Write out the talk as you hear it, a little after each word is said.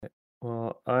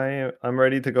Well, I'm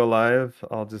ready to go live.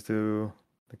 I'll just do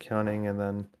the counting and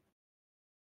then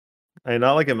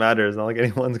not like it matters. Not like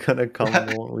anyone's gonna come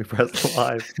when we press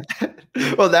live.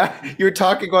 Well, now you're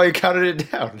talking while you counted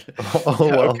it down. Oh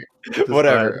well, Okay.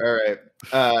 Whatever.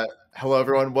 All right. Hello,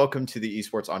 everyone. Welcome to the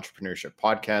Esports Entrepreneurship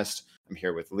Podcast. I'm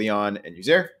here with Leon and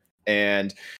Uzair,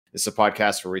 and this is a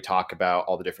podcast where we talk about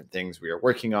all the different things we are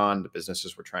working on, the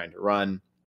businesses we're trying to run,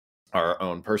 our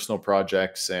own personal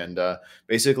projects, and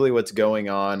basically what's going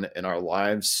on in our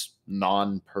lives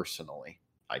non-personally,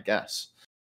 I guess.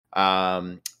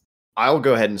 I'll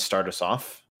go ahead and start us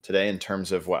off today in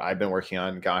terms of what I've been working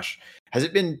on. Gosh,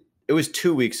 it was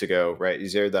 2 weeks ago, right,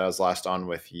 Uzair, that I was last on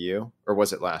with you? Or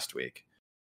was it last week?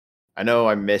 I know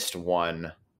I missed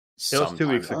one. It was 2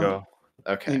 weeks ago.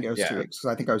 Okay. I think it was 2 weeks, because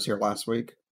I think I was here last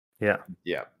week. Yeah.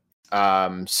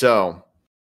 So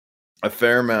a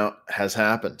fair amount has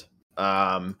happened.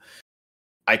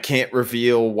 I can't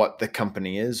reveal what the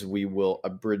company is. We will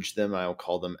abridge them. I'll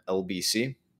call them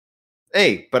LBC.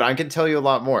 Hey, but I can tell you a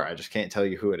lot more. I just can't tell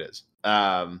you who it is.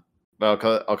 But I'll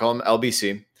call them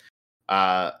LBC.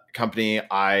 Company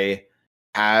I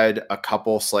had a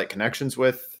couple slight connections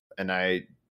with, and I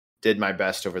did my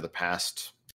best over the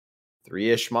past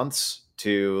 3-ish months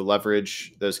to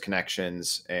leverage those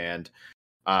connections, and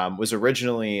was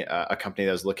originally a company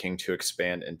that was looking to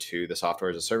expand into the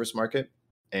software as a service market,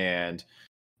 and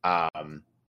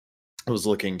was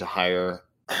looking to hire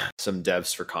some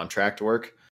devs for contract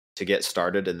work to get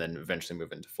started and then eventually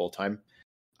move into full-time.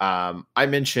 I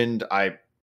mentioned I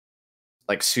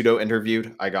pseudo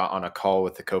interviewed. I got on a call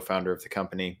with the co-founder of the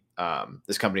company.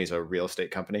 This company is a real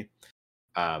estate company,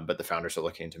 but the founders are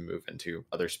looking to move into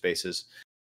other spaces,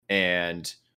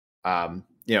 and kind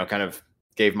of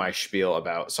gave my spiel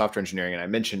about software engineering. And I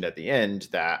mentioned at the end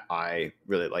that I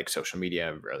really like social media.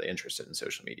 I'm really interested in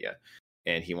social media,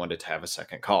 and he wanted to have a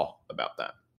second call about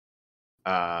that.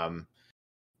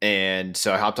 And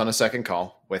so I hopped on a second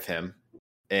call with him,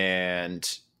 and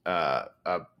a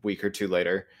week or two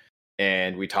later,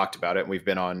 and we talked about it. And we've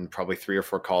been on probably 3 or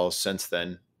 4 calls since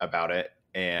then about it.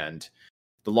 And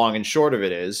the long and short of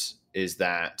it is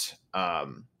that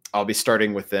I'll be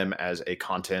starting with them as a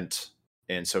content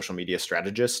and social media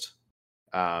strategist,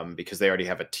 because they already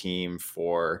have a team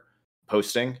for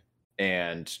posting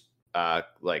and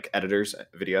editors,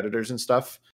 video editors and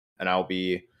stuff. And I'll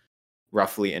be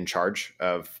roughly in charge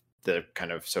of the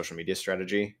kind of social media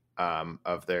strategy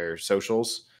of their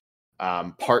socials,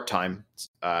 part-time,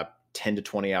 10 to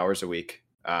 20 hours a week.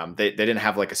 They didn't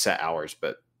have like a set hours,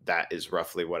 but that is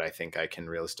roughly what I think I can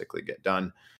realistically get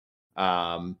done.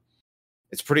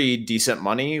 It's pretty decent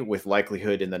money, with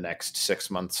likelihood in the next 6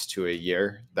 months to a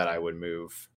year that I would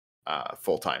move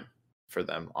full-time for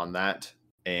them on that.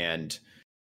 And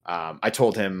I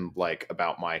told him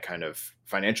about my kind of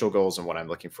financial goals and what I'm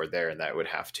looking for there, and that would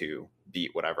have to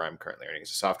beat whatever I'm currently earning as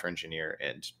a software engineer,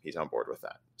 and he's on board with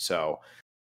that. So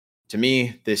to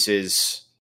me, this is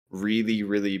really,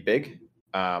 really big.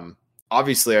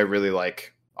 Obviously, I really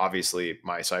like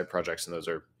my side projects, and those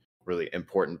are really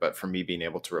important. But for me, being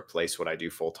able to replace what I do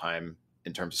full time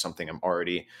in terms of something I'm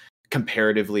already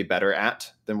comparatively better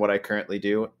at than what I currently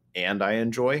do, and I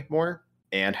enjoy more,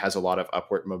 and has a lot of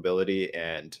upward mobility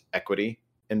and equity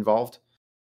involved,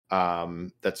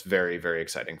 that's very, very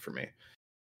exciting for me.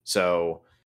 So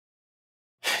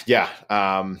yeah,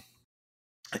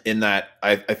 in that,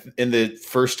 in the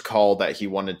first call that he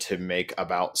wanted to make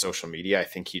about social media, I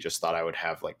think he just thought I would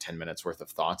have 10 minutes worth of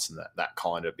thoughts, and that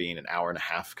call ended up being an hour and a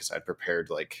half, because I'd prepared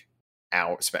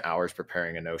spent hours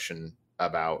preparing a notion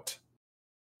about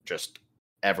just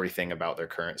everything about their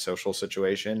current social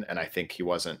situation. And I think he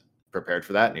wasn't prepared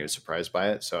for that, and he was surprised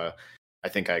by it. So I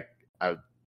think I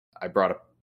brought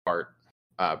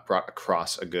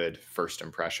across a good first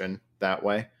impression that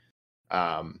way,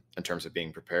 in terms of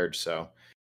being prepared. So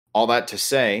all that to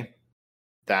say,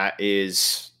 that's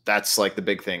the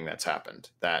big thing that's happened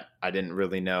that I didn't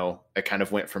really know. It kind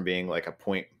of went from being a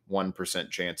 0.1%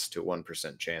 chance to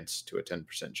 1% chance to a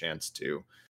 10% chance to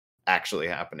actually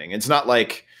happening. It's not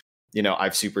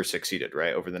I've super succeeded,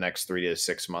 right, over the next 3 to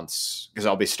 6 months, because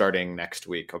I'll be starting next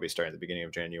week. I'll be starting at the beginning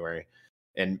of January,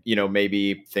 and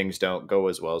maybe things don't go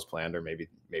as well as planned, or maybe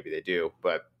they do,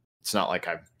 but it's not like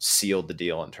I've sealed the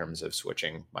deal in terms of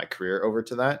switching my career over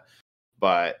to that.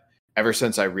 But ever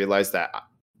since I realized that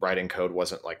writing code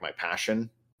wasn't my passion,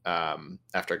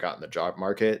 after I got in the job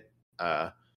market,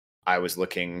 I was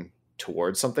looking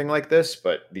towards something like this.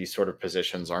 But these sort of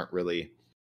positions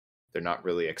they're not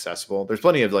really accessible. There's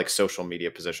plenty of social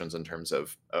media positions in terms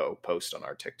of, post on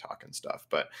our TikTok and stuff.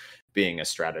 But being a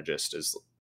strategist is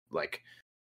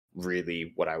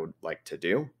really what I would like to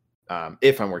do.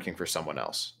 if I'm working for someone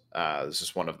else. This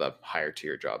is one of the higher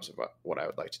tier jobs of what I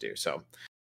would like to do. So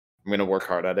I'm going to work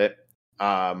hard at it.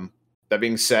 That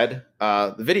being said,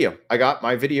 the video, I got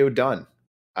my video done.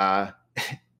 I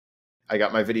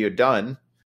got my video done.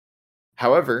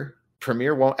 However,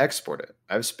 Premiere won't export it.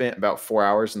 I've spent about 4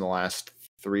 hours in the last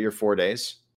 3 or 4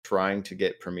 days trying to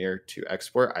get Premiere to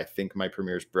export. I think my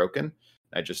Premiere is broken.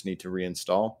 I just need to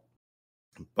reinstall,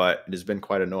 but it has been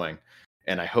quite annoying.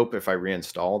 And I hope if I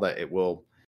reinstall that it will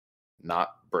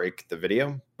not break the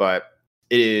video, but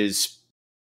it is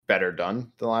better done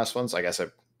than the last ones. I guess I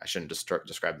shouldn't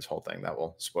describe this whole thing. That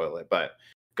will spoil it, but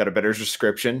got a better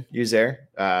description, Uzair,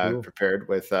 prepared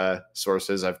with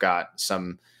sources. I've got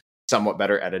some somewhat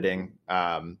better editing.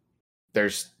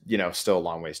 There's, still a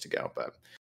long ways to go, but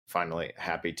finally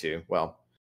happy to, well,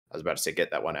 I was about to say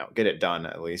get that one out, get it done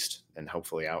at least, and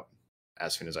hopefully out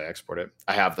as soon as I export it.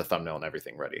 I have the thumbnail and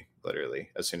everything ready, literally.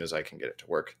 As soon as I can get it to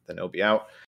work, then it'll be out.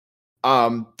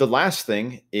 The last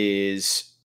thing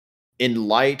is, in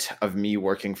light of me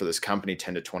working for this company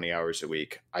 10 to 20 hours a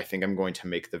week, I think I'm going to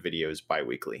make the videos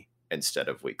bi-weekly instead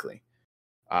of weekly.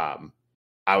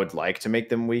 I would like to make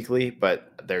them weekly,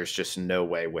 but there's just no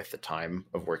way with the time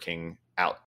of working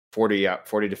out 40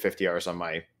 to 50 hours on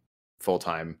my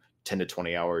full-time, 10 to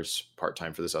 20 hours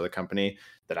part-time for this other company,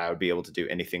 that I would be able to do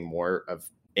anything more of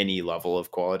any level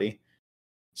of quality.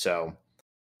 So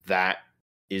that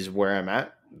is where I'm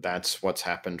at. That's what's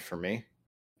happened for me.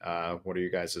 What are you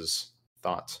guys'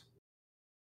 thoughts?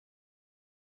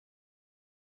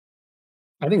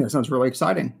 I think that sounds really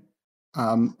exciting.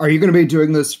 Are you going to be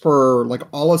doing this for like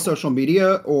all of social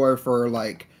media, or for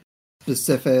like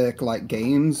specific like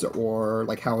games, or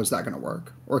like how is that going to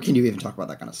work? Or can you even talk about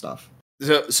that kind of stuff?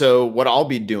 So what I'll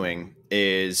be doing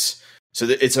is,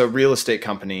 it's a real estate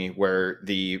company where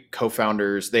the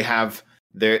co-founders, they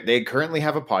currently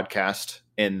have a podcast,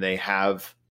 and they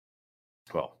have,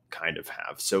 kind of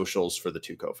have socials for the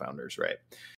two co-founders, right?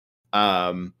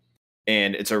 And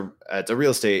it's a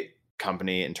real estate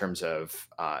company in terms of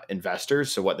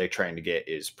investors. So what they're trying to get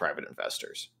is private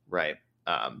investors, right?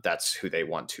 That's who they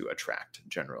want to attract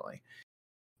generally.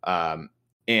 And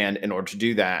in order to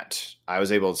do that, I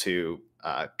was able to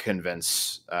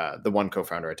convince the one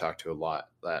co-founder I talked to a lot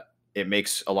that it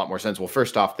makes a lot more sense. Well,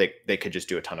 first off, they could just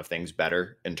do a ton of things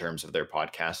better in terms of their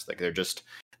podcast. Like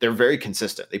they're very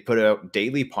consistent. They put out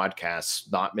daily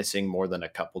podcasts, not missing more than a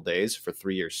couple days for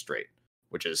 3 years straight,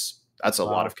 that's a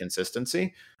lot of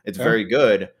consistency. It's very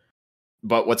good.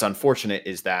 But what's unfortunate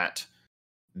is that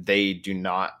they do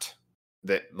not,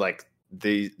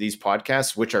 these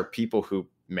podcasts, which are people who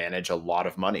manage a lot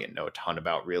of money and know a ton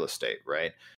about real estate,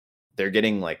 right? They're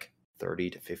getting like 30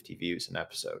 to 50 views an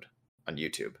episode on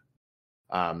YouTube.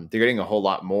 They're getting a whole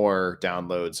lot more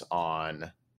downloads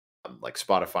on like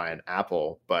Spotify and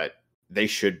Apple, but they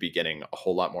should be getting a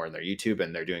whole lot more in their YouTube,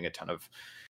 and they're doing a ton of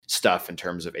stuff in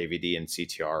terms of AVD and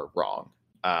CTR wrong.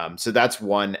 So that's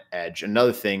one edge.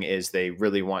 Another thing is they would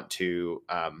really want to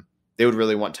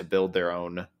build their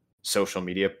own social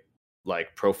media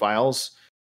like profiles,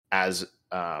 as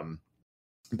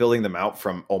building them out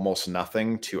from almost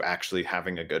nothing to actually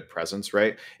having a good presence,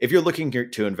 right? If you're looking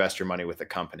to invest your money with a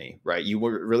company, right, you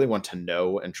really want to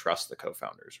know and trust the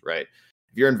co-founders, right?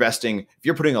 If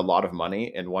you're putting a lot of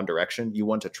money in one direction, you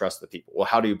want to trust the people. Well,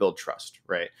 how do you build trust,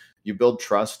 right? You build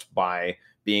trust by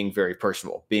being very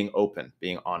personable, being open,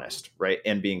 being honest, right?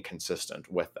 And being consistent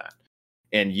with that.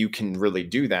 And you can really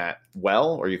do that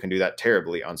well, or you can do that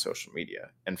terribly on social media.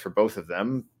 And for both of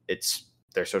them,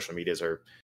 their social medias are,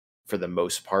 for the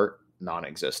most part,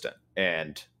 non-existent.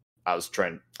 And I was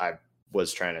trying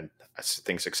to, I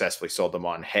think, successfully sold them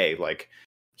on, hey, like,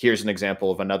 here's an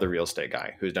example of another real estate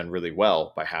guy who's done really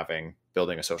well by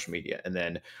building a social media. And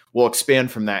then we'll expand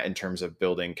from that in terms of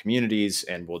building communities,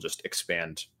 and we'll just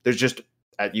expand. There's just,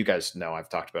 you guys know, I've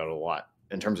talked about it a lot.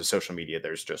 In terms of social media,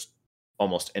 there's just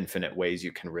almost infinite ways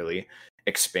you can really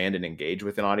expand and engage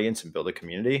with an audience and build a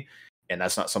community. And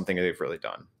that's not something they've really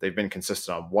done. They've been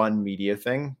consistent on one media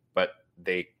thing, but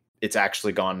its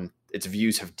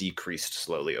views have decreased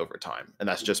slowly over time. And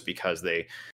that's just because they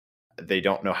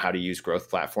don't know how to use growth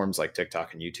platforms like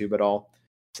TikTok and YouTube at all.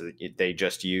 So they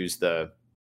just use the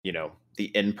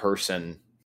in-person,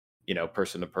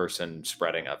 person-to-person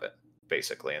spreading of it,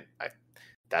 basically. And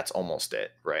that's almost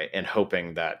it, right? And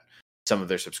hoping that some of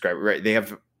their subscribers, right? They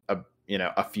have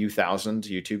a few thousand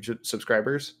YouTube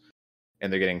subscribers,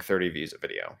 and they're getting 30 views a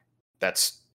video.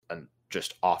 That's a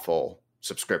just awful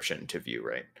subscription to view,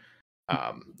 right?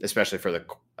 Especially for the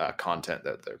content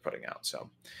that they're putting out. So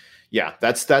yeah,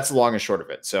 that's the long and short of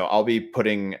it. So I'll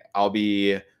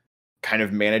be kind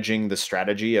of managing the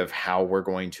strategy of how we're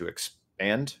going to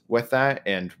and with that,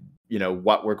 and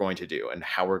what we're going to do and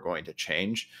how we're going to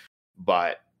change.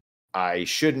 But I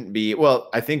shouldn't be, well,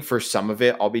 I think for some of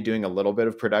it, I'll be doing a little bit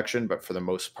of production, but for the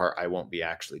most part, I won't be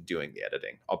actually doing the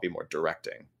editing. I'll be more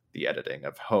directing the editing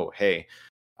of, oh, hey,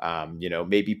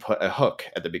 maybe put a hook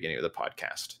at the beginning of the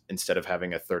podcast instead of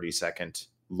having a 30-second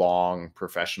long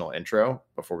professional intro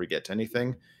before we get to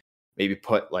anything. Maybe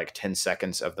put like 10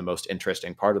 seconds of the most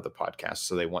interesting part of the podcast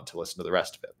so they want to listen to the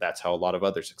rest of it. That's how a lot of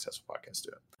other successful podcasts do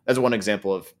it. That's one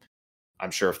example of,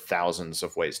 I'm sure, thousands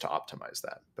of ways to optimize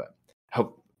that. But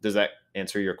does that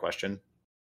answer your question,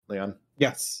 Leon?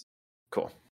 Yes. Cool.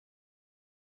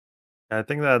 I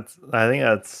think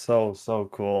that's so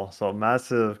cool. So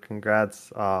massive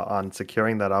congrats on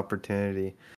securing that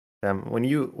opportunity. When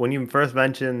you first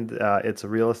mentioned it's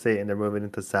real estate and they're moving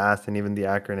into SaaS and even the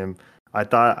acronym,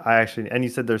 and you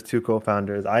said there's two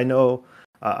co-founders. I know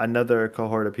another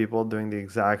cohort of people doing the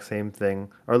exact same thing,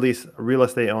 or at least real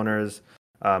estate owners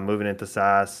moving into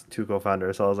SaaS, two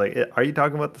co-founders. So I was like, are you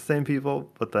talking about the same people?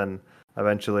 But then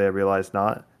eventually I realized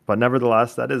not. But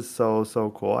nevertheless, that is so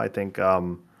cool. I think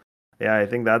I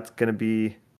think that's going to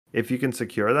be, if you can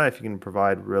secure that, if you can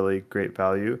provide really great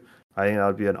value, I think that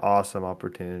would be an awesome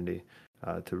opportunity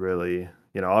to really,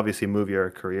 obviously move your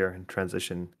career and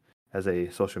transition as a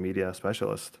social media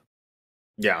specialist.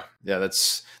 Yeah,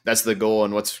 that's the goal.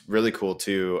 And what's really cool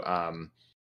too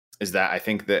is that I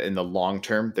think that in the long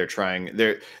term,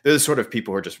 they're the sort of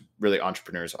people who are just really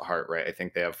entrepreneurs at heart, right? I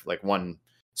think they have like one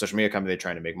social media company, they're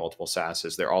trying to make multiple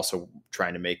SaaSes. They're also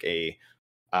trying to make a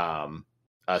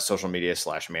social media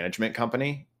 / management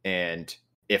company. And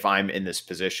if I'm in this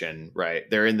position, right,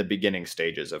 they're in the beginning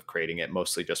stages of creating it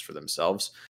mostly just for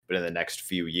themselves. But in the next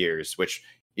few years, which,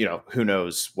 who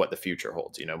knows what the future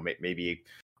holds, maybe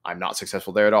I'm not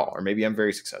successful there at all, or maybe I'm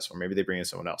very successful, or maybe they bring in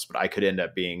someone else, but I could end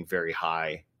up being very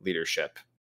high leadership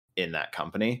in that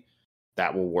company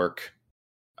that will work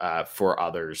for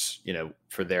others,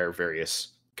 for their various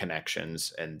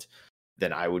connections. And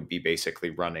then I would be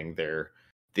basically running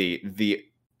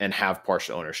and have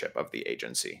partial ownership of the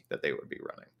agency that they would be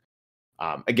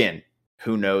running. Again,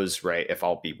 who knows, right, if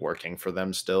I'll be working for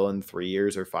them still in 3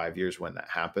 years or 5 years when that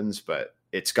happens, but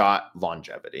it's got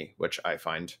longevity, which I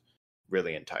find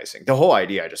really enticing. The whole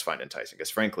idea I just find enticing because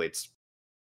frankly, it's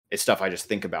stuff I just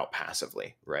think about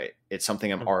passively, right? It's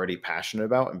something I'm already passionate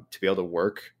about, and to be able to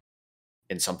work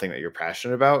in something that you're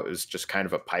passionate about is just kind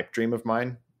of a pipe dream of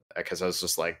mine. Because I was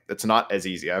just like, it's not as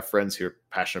easy. I have friends who are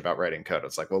passionate about writing code.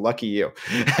 It's like, well, lucky you.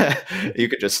 You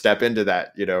could just step into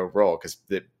that, role because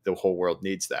the whole world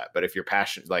needs that. But if your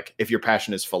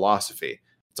passion is philosophy,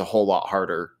 it's a whole lot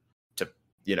harder to,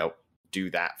 do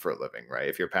that for a living, right?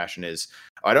 If your passion is,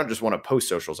 I don't just want to post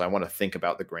socials, I want to think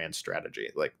about the grand strategy.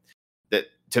 Like that,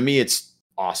 to me, it's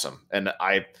awesome. And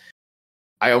I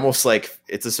almost like,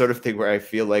 it's a sort of thing where I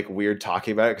feel like weird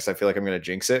talking about it because I feel like I'm going to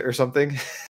jinx it or something.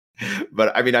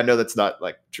 But I mean, I know that's not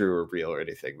like true or real or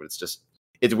anything, but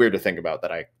it's weird to think about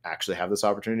that I actually have this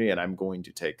opportunity and I'm going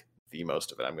to take the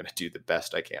most of it. I'm going to do the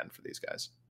best I can for these guys.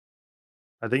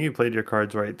 I think you played your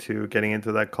cards right too, getting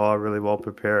into that call really well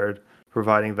prepared,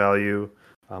 providing value.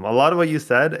 A lot of what you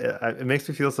said, it makes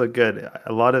me feel so good.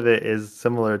 A lot of it is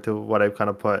similar to what I've kind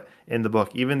of put in the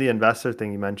book. Even the investor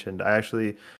thing you mentioned, I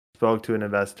actually spoke to an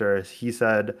investor. He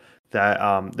said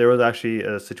that there was actually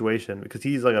a situation, because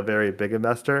he's like a very big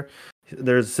investor.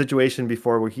 There's a situation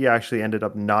before where he actually ended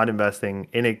up not investing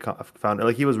in a founder.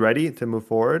 Like he was ready to move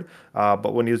forward,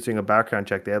 but when he was doing a background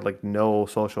check, they had like no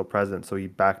social presence, so he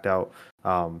backed out.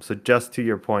 So just to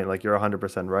your point, like you're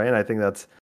 100% right, and I think that's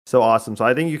so awesome. So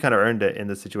I think you kind of earned it in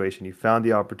this situation. You found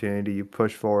the opportunity, you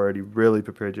pushed forward, you really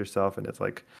prepared yourself, and it's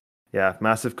like, yeah,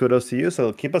 massive kudos to you.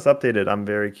 So keep us updated. I'm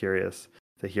very curious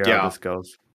to hear how this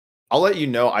goes. I'll let you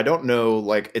know. I don't know,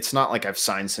 like, it's not like I've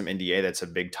signed some NDA that's a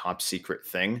big top secret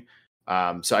thing.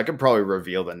 So I could probably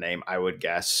reveal the name, I would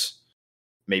guess,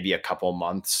 maybe a couple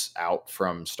months out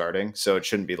from starting. So it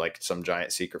shouldn't be like some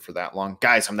giant secret for that long.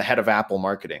 Guys, I'm the head of Apple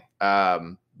marketing.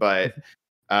 But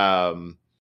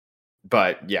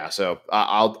yeah, so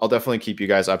I'll definitely keep you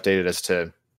guys updated as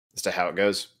to how it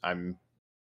goes. I'm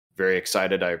very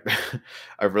excited.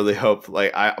 I really hope,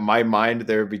 like, my mind,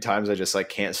 there would be times I just like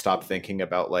can't stop thinking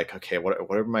about like, okay, what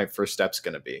are my first steps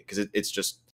going to be? Because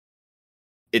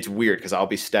it's weird because I'll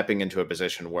be stepping into a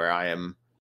position where I am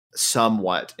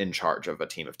somewhat in charge of a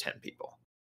team of 10 people.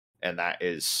 And that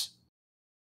is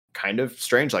kind of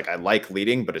strange. Like I like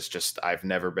leading, but it's just, I've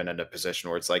never been in a position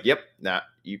where it's like, yep,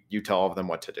 you tell all of them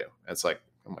what to do. It's like,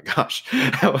 oh my gosh,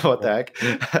 what the heck?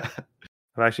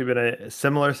 I've actually been in a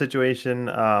similar situation,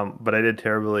 but I did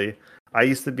terribly. I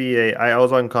used to be I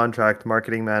was on contract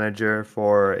marketing manager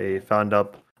for a found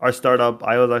up our startup,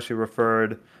 I was actually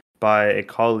referred by a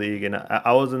colleague, and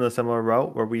I was in a similar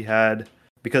route where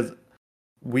because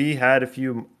we had a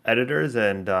few editors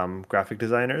and graphic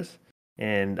designers,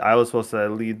 and I was supposed to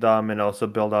lead them and also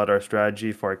build out our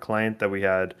strategy for a client that we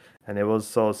had, and it was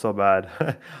so bad.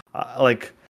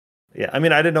 Like, yeah, I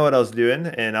mean, I didn't know what I was doing,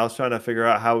 and I was trying to figure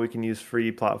out how we can use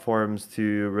free platforms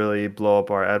to really blow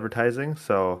up our advertising.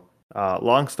 So,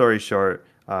 long story short,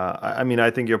 I mean,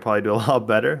 I think you'll probably do a lot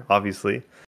better, obviously,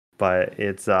 but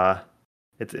it's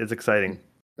exciting.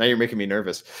 Now you're making me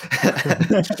nervous.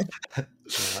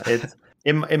 It's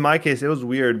in my case, it was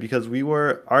weird because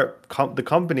the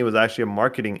company was actually a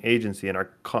marketing agency, and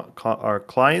our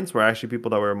clients were actually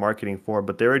people that we were marketing for,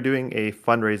 but they were doing a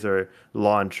fundraiser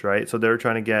launch, right? So they were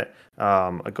trying to get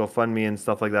a GoFundMe and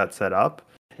stuff like that set up,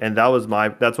 and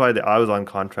that's why I was on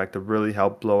contract to really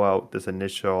help blow out this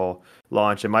initial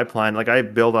launch. And my plan, like I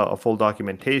built out a full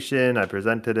documentation, I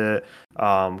presented it,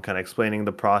 kind of explaining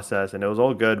the process, and it was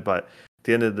all good, but at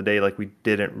the end of the day, like we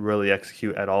didn't really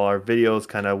execute at all. Our videos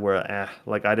kind of were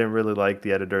like I didn't really like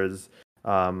the editors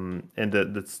and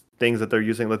the things that they're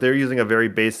using. Like they're using a very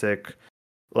basic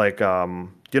like do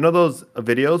you know those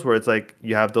videos where it's like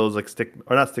you have those like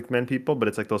not stickman people, but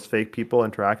it's like those fake people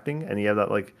interacting, and you have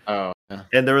that like Oh, yeah.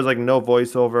 and there was like no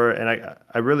voiceover, and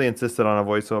I really insisted on a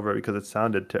voiceover because it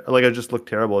sounded like it just looked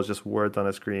terrible. It's just words on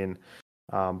a screen.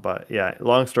 But yeah,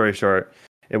 long story short,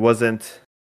 it wasn't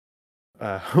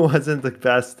wasn't the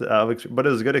best, but it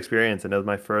was a good experience, and it was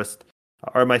my first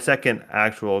or my second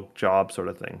actual job sort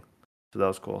of thing. So that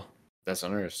was cool. That's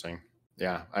interesting.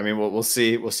 Yeah, I mean, we'll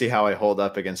see. We'll see how I hold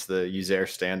up against the Uzair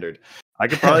standard. I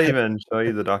could probably even show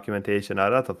you the documentation.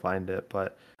 I'd have to find it,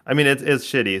 but I mean, it's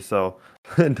shitty, so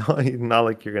not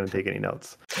like you're gonna take any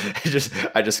notes.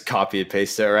 I just copy and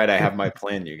paste it. Right, I have my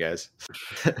plan, you guys.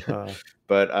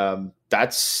 But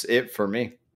that's it for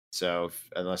me. So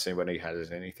unless anybody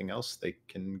has anything else, they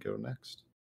can go next.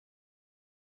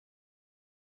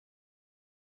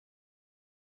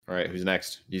 All right, who's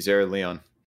next? Uzair or Leon?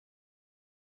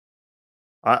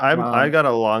 I got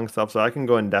a long stuff, so I can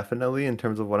go indefinitely in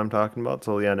terms of what I'm talking about.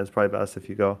 So Leon, it's probably best if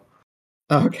you go.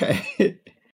 Okay.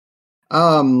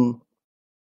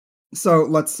 So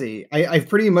let's see. I've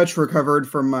pretty much recovered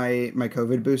from my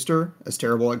COVID booster, as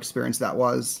terrible experience that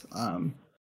was.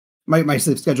 My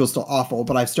sleep schedule is still awful,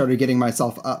 but I've started getting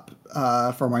myself up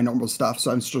for my normal stuff, so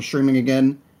I'm still streaming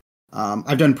again.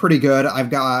 I've done pretty good.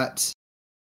 I've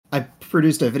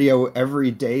produced a video every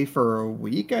day for a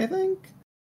week, I think.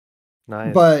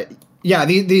 Nice. But yeah,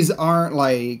 these aren't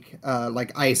like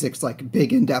Isaac's like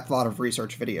big in-depth lot of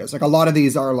research videos. Like a lot of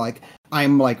these are like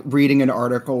I'm like reading an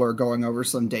article or going over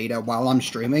some data while I'm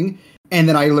streaming, and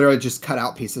then I literally just cut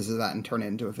out pieces of that and turn it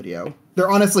into a video.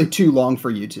 They're honestly too long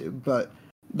for YouTube, but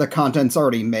the content's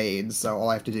already made, so all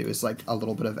I have to do is like a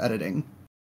little bit of editing.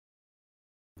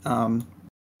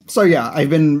 So yeah, I've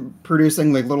been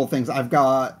producing like little things. I've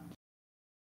got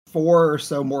 4 or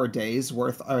so more days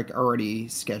worth like already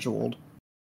scheduled.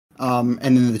 And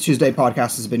then the Tuesday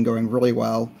podcast has been going really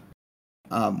well.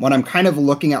 What I'm kind of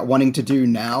looking at wanting to do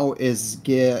now is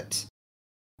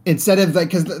instead of like,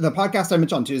 because the podcast I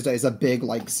mentioned on Tuesday is a big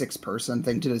like 6-person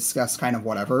thing to discuss kind of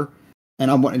whatever. And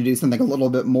I'm wanting to do something a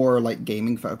little bit more like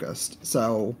gaming focused.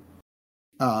 So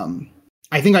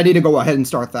I think I need to go ahead and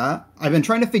start that. I've been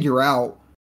trying to figure out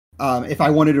if I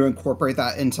wanted to incorporate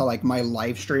that into like my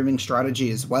live streaming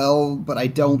strategy as well, but I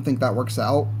don't think that works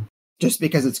out just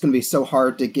because it's going to be so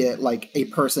hard to get like a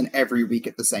person every week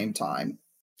at the same time,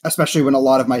 especially when a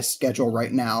lot of my schedule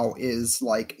right now is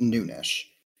like noonish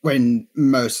when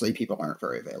mostly people aren't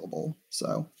very available.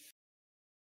 So,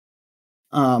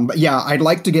 but yeah, I'd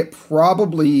like to get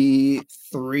probably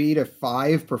 3 to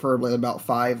 5, preferably about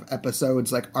 5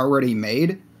 episodes like already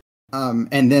made.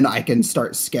 And then I can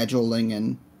start scheduling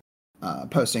and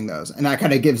posting those. And that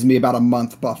kind of gives me about a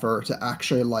month buffer to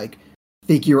actually like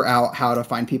figure out how to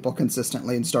find people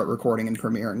consistently and start recording and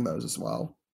premiering those as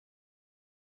well.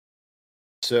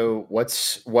 So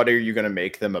what are you going to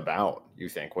make them about, you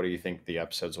think? What do you think the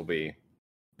episodes will be?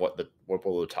 What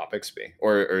will the topics be?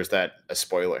 Or is that a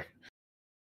spoiler?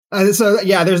 So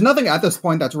yeah, there's nothing at this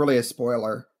point that's really a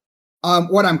spoiler.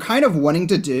 What I'm kind of wanting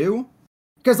to do,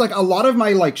 because like a lot of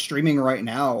my like streaming right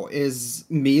now is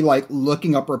me like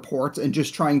looking up reports and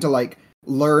just trying to like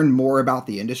learn more about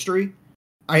the industry.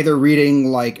 Either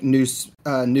reading like Newzoo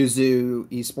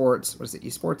Esports, what is it,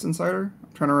 Esports Insider?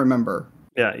 I'm trying to remember.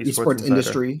 Yeah, Esports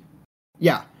Industry.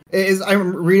 Yeah,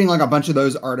 I'm reading like a bunch of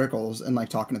those articles and like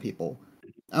talking to people.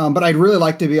 But I'd really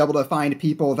like to be able to find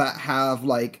people that have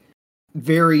like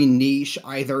very niche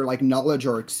either like knowledge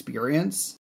or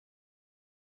experience.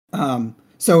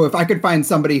 So if I could find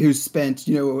somebody who's spent,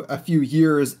 a few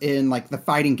years in like the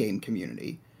fighting game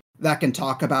community that can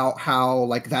talk about how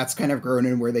like that's kind of grown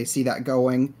and where they see that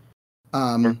going.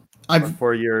 Or I've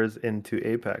 4 years into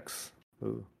Apex.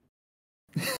 Ooh.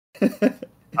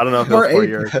 I don't know if it or was 4 Ape.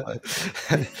 years.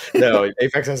 No,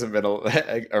 Apex hasn't been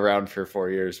around for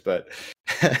 4 years, but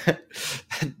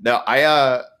no,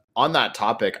 I on that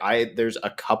topic, there's a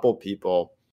couple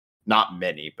people, not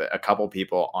many, but a couple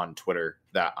people on Twitter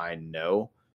that I know,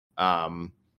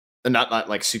 and not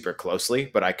like super closely,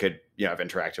 but I could, I've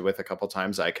interacted with a couple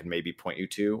times. I could maybe point you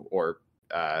to or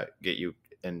get you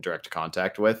in direct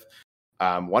contact with.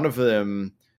 One of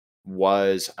them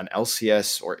was an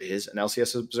LCS or is an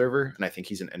LCS observer, and I think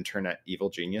he's an intern at Evil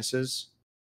Geniuses.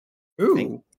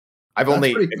 Ooh, I've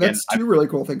only that's two really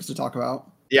cool things to talk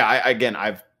about. Yeah,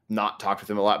 I've not talked with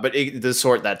him a lot, but the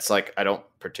sort that's like I don't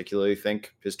particularly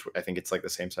think I think it's like the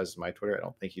same size as my Twitter. I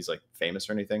don't think he's like famous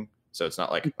or anything, so it's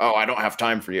not like, oh, I don't have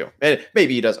time for you.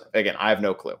 Maybe he doesn't. Again, I have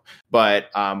no clue. But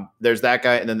there's that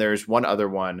guy, and then there's one other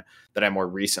one that I more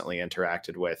recently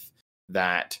interacted with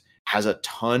that has a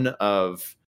ton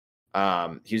of.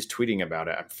 He was tweeting about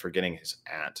it. I'm forgetting his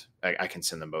 @ I can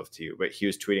send them both to you, but he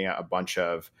was tweeting out a bunch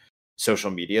of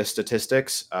social media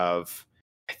statistics of,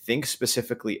 I think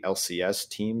specifically LCS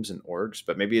teams and orgs,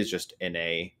 but maybe it's just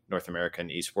NA, North American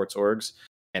esports orgs,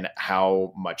 and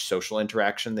how much social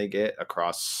interaction they get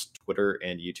across Twitter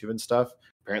and YouTube and stuff.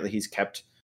 Apparently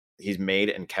he's made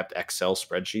and kept Excel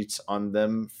spreadsheets on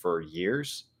them for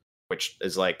years, which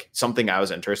is like something I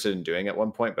was interested in doing at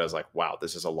one point, but I was like, wow,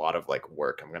 this is a lot of like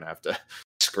work. I'm going to have to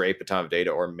scrape a ton of data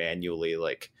or manually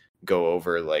like go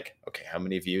over like, okay, how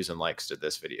many views and likes did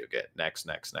this video get? Next,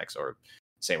 or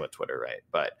same with Twitter, right?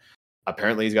 But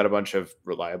apparently he's got a bunch of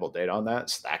reliable data on that.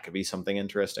 So that could be something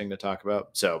interesting to talk about.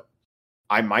 So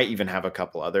I might even have a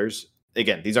couple others.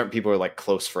 Again, these aren't people who are like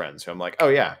close friends who I'm like, oh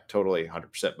yeah, totally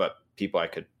 100%. But people I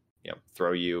could,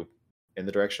 throw you in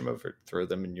the direction of or throw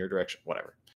them in your direction,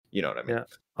 whatever. You know what I mean? Yeah.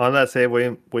 On that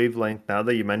same wavelength, now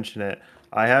that you mention it,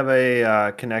 I have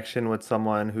a connection with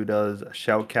someone who does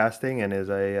shoutcasting and is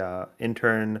a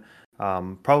intern,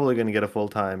 probably going to get a full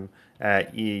time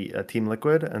at Team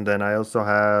Liquid. And then I also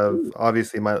have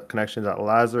obviously my connections at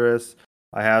Lazarus.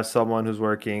 I have someone who's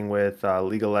working with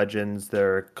League of Legends,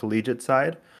 their collegiate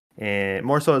side, and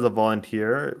more so as a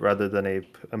volunteer rather than a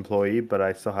employee. But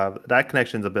I still have that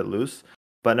connection's a bit loose.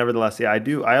 But nevertheless, yeah, I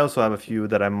do. I also have a few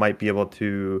that I might be able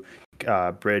to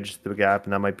bridge the gap,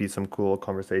 and that might be some cool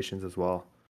conversations as well.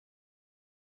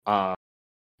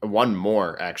 One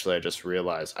more, actually, I just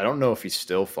realized. I don't know if he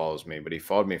still follows me, but he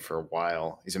followed me for a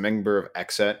while. He's a member of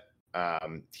Exet.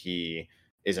 He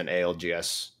is an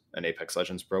ALGS, an Apex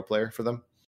Legends pro player for them.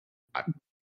 I'm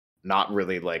not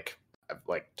really like, I've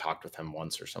like talked with him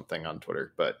once or something on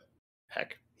Twitter, but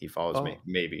heck, he follows me.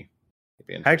 Maybe.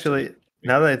 Actually,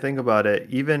 now that I think about it,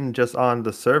 even just on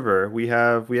the server, we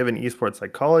have an esports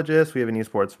psychologist, we have an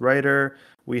esports writer,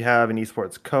 we have an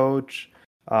esports coach.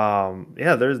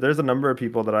 Yeah, there's a number of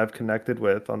people that I've connected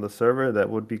with on the server that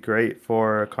would be great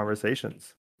for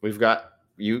conversations. We've got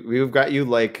you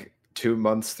like 2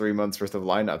 months, 3 months worth of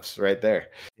lineups right there.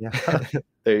 Yeah.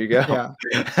 There you go.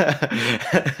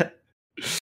 Yeah.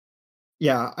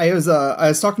 Yeah, I was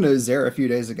talking to Uzair a few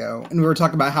days ago, and we were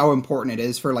talking about how important it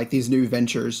is for like these new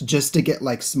ventures just to get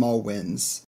like small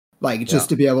wins, like just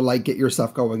to be able to like get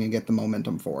yourself going and get the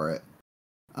momentum for it.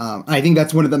 I think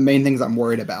that's one of the main things I'm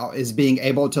worried about is being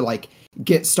able to like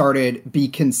get started, be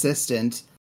consistent,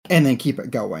 and then keep it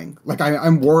going. Like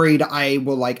I'm worried I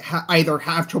will like either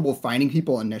have trouble finding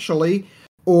people initially,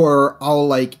 or I'll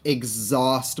like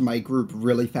exhaust my group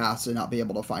really fast and not be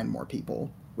able to find more people,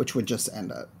 which would just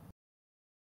end it.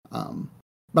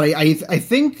 But I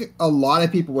think a lot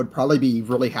of people would probably be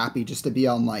really happy just to be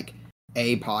on like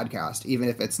a podcast, even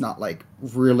if it's not like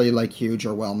really like huge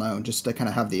or well known, just to kind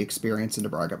of have the experience and to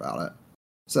brag about it.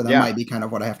 So that might be kind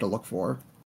of what I have to look for.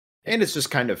 And it's just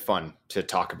kind of fun to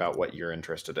talk about what you're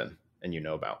interested in and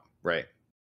about, right?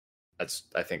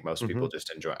 I think most people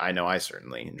just enjoy. I know I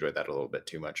certainly enjoy that a little bit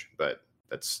too much, but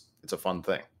it's a fun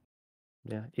thing.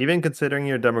 Yeah, even considering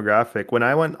your demographic, when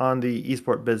I went on the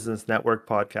Esport Business Network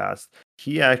podcast,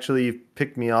 he actually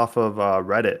picked me off of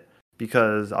Reddit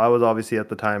because I was obviously at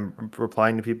the time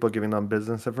replying to people, giving them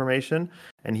business information,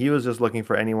 and he was just looking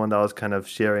for anyone that was kind of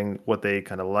sharing what they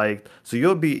kind of liked. So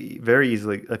you'll be very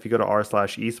easily, if you go to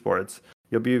r/esports,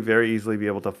 you'll be very easily be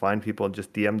able to find people and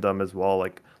just DM them as well.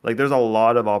 Like there's a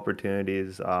lot of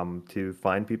opportunities to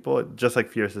find people. Just like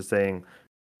Fierce is saying,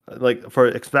 like for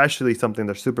especially something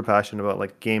they're super passionate about,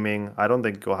 like gaming, I don't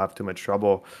think you'll have too much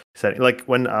trouble setting. Like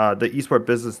when the Esport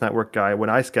Business Network guy, when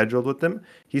I scheduled with him,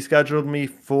 he scheduled me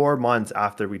 4 months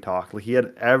after we talked. Like he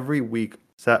had every week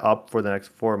set up for the next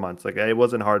 4 months. Like it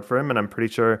wasn't hard for him, and I'm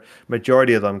pretty sure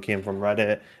majority of them came from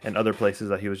Reddit and other places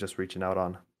that he was just reaching out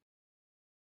on.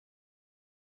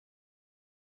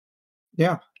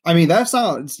 Yeah. I mean, that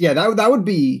sounds, yeah, that would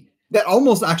be, that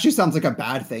almost actually sounds like a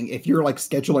bad thing if you're like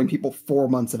scheduling people 4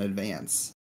 months in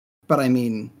advance. But I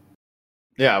mean,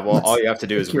 Yeah, well, all you have to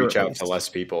do is secure reach at out to least. less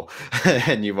people,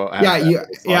 and you won't have Yeah, that you, many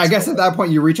yeah, I slots guess filled at up. that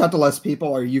point you reach out to less people,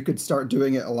 or you could start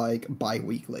doing it like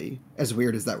bi-weekly, as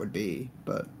weird as that would be,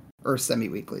 but, or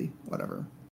semi-weekly, whatever.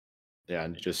 Yeah,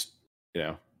 and you just,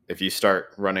 if you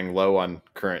start running low on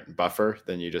current buffer,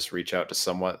 then you just reach out to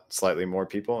somewhat slightly more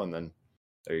people, and then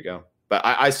there you go. But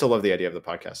I still love the idea of the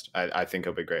podcast. I think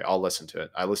it'll be great. I'll listen to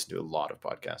it. I listen to a lot of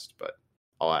podcasts, but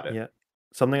I'll add it. Yeah.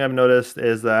 Something I've noticed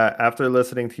is that after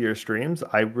listening to your streams,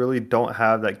 I really don't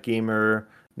have that gamer.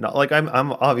 Not like I'm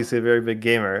obviously a very big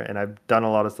gamer, and I've done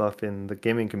a lot of stuff in the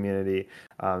gaming community.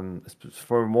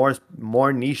 For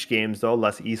more niche games though,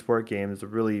 less esport games. A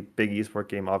really big esport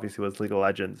game obviously was League of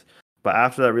Legends. But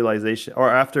after that realization, or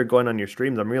after going on your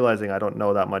streams, I'm realizing I don't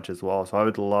know that much as well. So I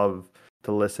would love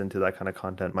to listen to that kind of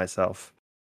content myself.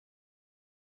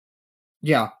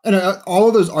 Yeah, and all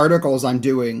of those articles I'm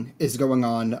doing is going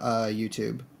on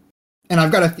YouTube, and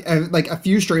I've got like a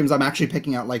few streams. I'm actually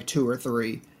picking out like 2 or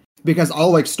 3 because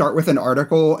I'll like start with an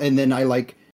article and then I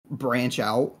like branch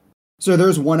out. So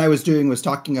there's one I was doing was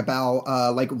talking about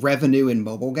like revenue in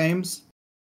mobile games,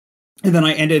 and then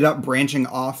I ended up branching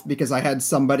off because I had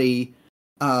somebody.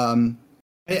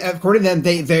 According to them,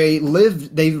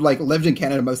 they've like lived in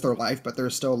Canada most of their life, but they're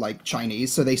still like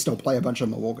Chinese, so they still play a bunch of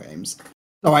mobile games.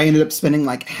 So I ended up spending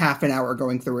like half an hour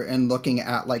going through it and looking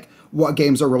at like what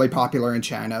games are really popular in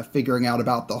China, figuring out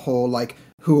about the whole like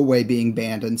Huawei being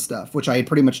banned and stuff, which I had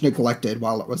pretty much neglected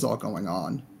while it was all going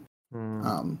on.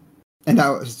 And that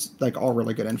was like all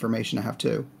really good information to have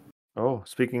too. Oh,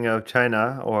 speaking of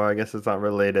China, or I guess it's not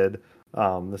related.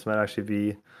 This might actually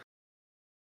be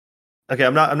okay.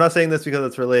 I'm not saying this because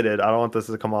it's related. I don't want this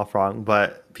to come off wrong,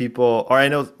 but people, or I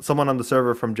know someone on the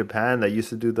server from Japan that used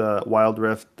to do the Wild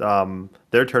Rift,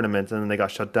 their tournaments, and then they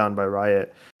got shut down by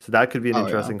Riot. So that could be an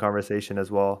interesting conversation as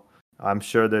well. I'm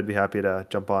sure they'd be happy to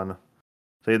jump on.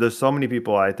 So there's so many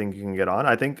people I think you can get on.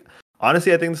 I think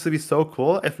honestly, I think this would be so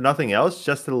cool. If nothing else,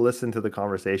 just to listen to the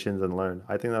conversations and learn.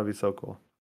 I think that would be so cool.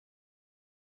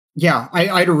 Yeah,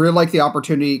 I'd really like the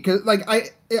opportunity because like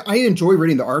I enjoy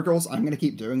reading the articles. I'm going to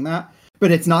keep doing that,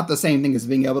 but it's not the same thing as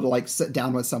being able to like sit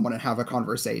down with someone and have a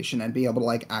conversation and be able to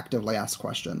like actively ask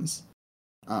questions.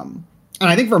 And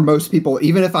I think for most people,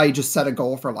 even if I just set a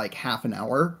goal for like half an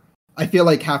hour, I feel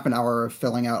like half an hour of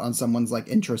filling out on someone's like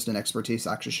interest and expertise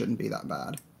actually shouldn't be that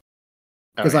bad.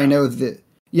 Because I know that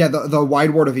the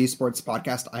Wide World of Esports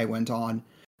podcast I went on,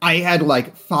 I had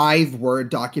like 5 Word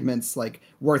documents like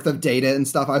worth of data and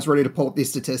stuff. I was ready to pull up these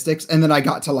statistics, and then I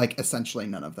got to like essentially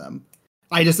none of them.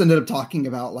 I just ended up talking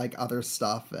about like other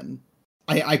stuff, and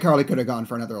I probably could have gone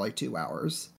for another like 2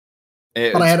 hours.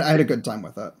 But I had a good time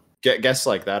with it. Guests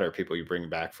like that are people you bring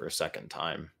back for a second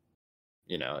time.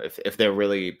 If they're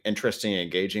really interesting and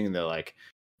engaging, they're like,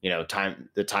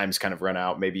 the time's kind of run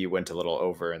out. Maybe you went a little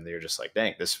over and they're just like,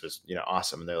 dang, this was,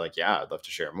 awesome. And they're like, yeah, I'd love to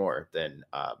share more. Then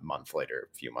a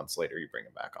few months later, you bring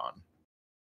them back on.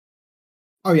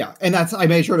 Oh yeah. And I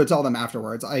made sure to tell them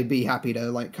afterwards. I'd be happy to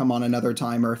like come on another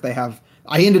time, or if they have,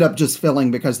 I ended up just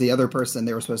filling because the other person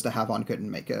they were supposed to have on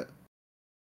couldn't make it.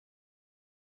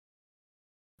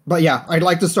 But yeah, I'd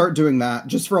like to start doing that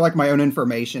just for like my own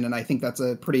information. And I think that's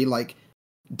a pretty like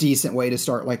decent way to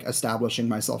start like establishing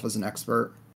myself as an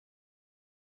expert.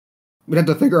 We'd have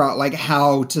to figure out like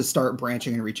how to start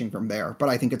branching and reaching from there, but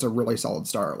I think it's a really solid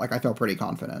start. Like I feel pretty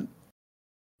confident.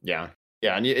 Yeah,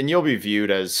 and you'll be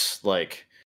viewed as like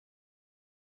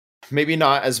maybe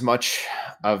not as much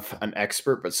of an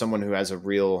expert, but someone who has a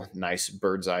real nice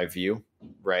bird's eye view,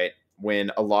 right?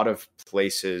 When a lot of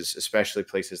places, especially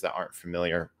places that aren't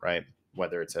familiar, right?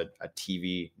 Whether it's a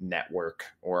TV network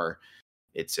or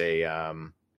it's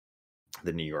the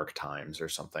New York Times or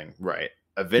something, right?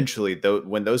 Eventually,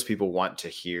 when those people want to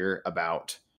hear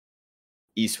about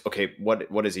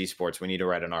what is esports? We need to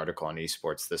write an article on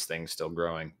esports. This thing's still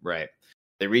growing, right?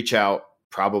 They reach out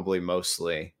probably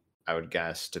mostly, I would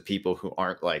guess, to people who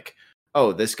aren't like,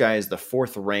 oh, this guy is the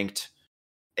 4th ranked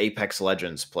Apex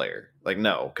Legends player. Like,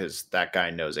 no, because that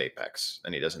guy knows Apex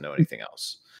and he doesn't know anything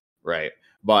else, right?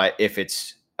 But if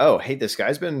it's, oh, hey, this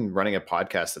guy's been running a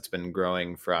podcast that's been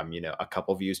growing from, a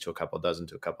couple views to a couple dozen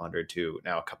to a couple hundred to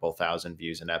now a couple thousand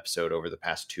views an episode over the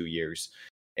past 2 years.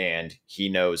 And he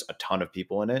knows a ton of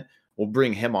people in it. We'll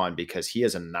bring him on because he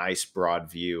has a nice broad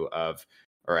view of,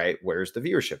 all right, where's the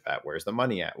viewership at? Where's the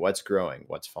money at? What's growing?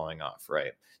 What's falling off?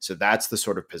 Right. So that's the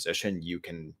sort of position you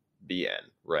can be in.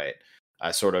 Right.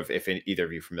 Sort of, if either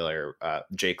of you familiar,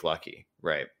 Jake Lucky,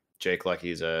 right? Jake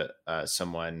Lucky is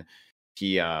someone.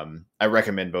 I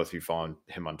recommend both of you follow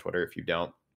him on Twitter if you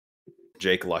don't.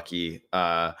 Jake Lucky,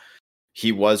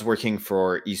 he was working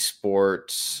for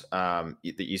Esports,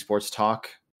 the Esports Talk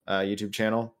YouTube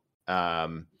channel,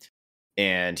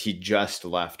 and he just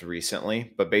left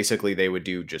recently. But basically, they would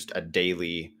do just a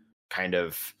daily kind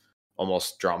of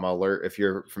almost drama alert if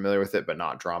you're familiar with it, but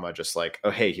not drama. Just like, oh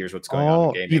hey, here's what's going on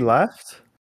in gaming. He left.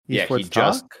 Yeah,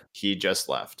 Esports he just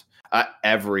left.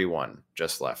 Everyone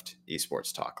just left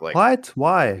Esports Talk. Like what?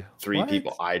 Why? Three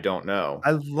people. I don't know.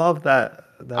 I love that.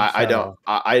 I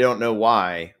don't know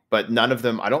why, but none of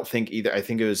them. I don't think either. I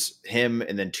think it was him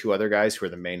and then two other guys who are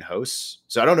the main hosts.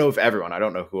 So I don't know if everyone. I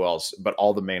don't know who else, but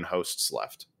all the main hosts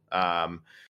left.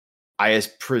 I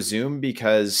presume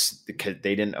because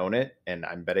they didn't own it, and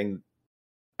I'm betting,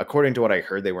 according to what I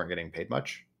heard, they weren't getting paid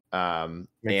much. And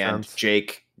sense.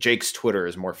 Jake's Twitter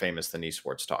is more famous than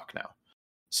Esports Talk now.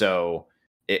 So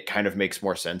it kind of makes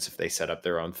more sense if they set up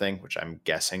their own thing, which I'm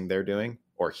guessing they're doing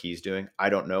or he's doing. I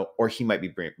don't know. Or he might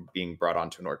be being brought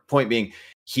onto an org. Point being,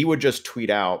 he would just tweet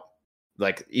out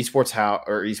like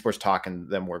Esports Talk and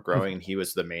them were growing. And he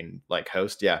was the main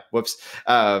host. Yeah. Whoops.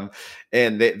 And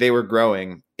they were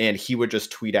growing and he would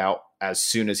just tweet out as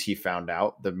soon as he found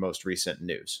out the most recent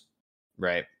news.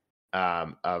 Right.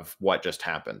 Of what just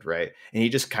happened, right? And he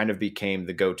just kind of became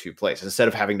the go-to place. Instead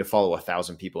of having to follow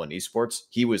 1,000 people in esports,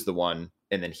 he was the one,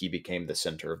 and then he became the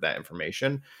center of that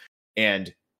information.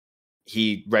 And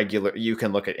you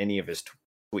can look at any of his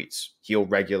tweets. He'll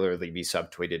regularly be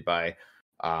subtweeted by,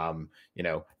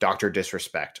 Dr.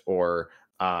 Disrespect or,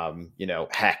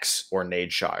 Hex or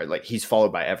Nade Shah. Like he's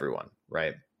followed by everyone,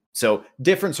 right? So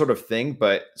different sort of thing,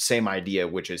 but same idea,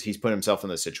 which is he's put himself in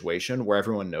the situation where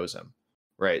everyone knows him.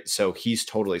 Right. So he's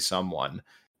totally someone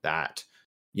that,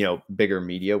 bigger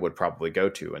media would probably go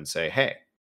to and say, hey,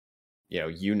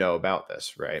 about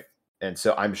this. Right. And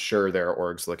so I'm sure there are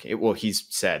orgs looking. Well, he's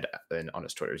said on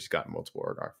his Twitter, he's gotten multiple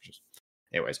org offers.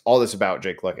 Anyways, all this about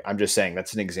Jake Lucky. I'm just saying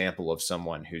that's an example of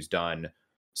someone who's done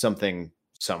something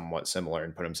somewhat similar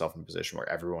and put himself in a position where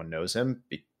everyone knows him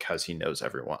because he knows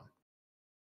everyone.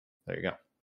 There you go.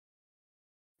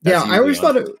 That's I always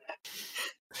thought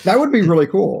that would be really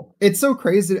cool. It's so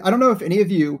crazy. I don't know if any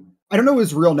of you, I don't know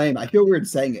his real name. I feel weird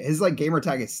saying it. His gamer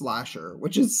tag is Slasher,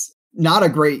 which is not a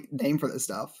great name for this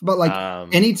stuff. But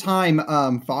anytime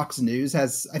Fox News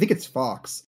has, I think it's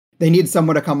Fox, they need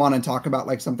someone to come on and talk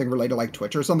about something related to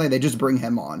Twitch or something, they just bring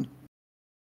him on.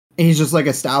 And he's just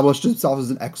established himself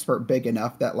as an expert big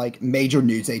enough that major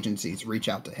news agencies reach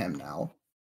out to him now.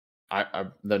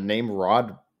 The name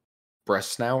Rod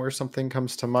Bresnow or something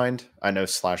comes to mind. I know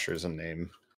Slasher's a name.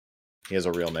 He has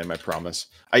a real name, I promise.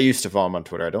 I used to follow him on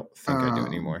Twitter. I don't think I do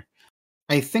anymore.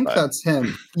 I think that's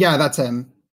him. Yeah, that's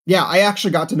him. Yeah, I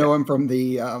actually got to know him from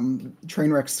the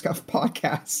Trainwreck Scuff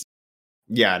podcast.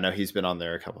 Yeah, no, he's been on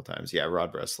there a couple times. Yeah,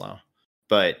 Rod Breslau.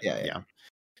 But yeah.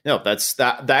 No,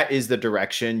 that is the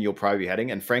direction you'll probably be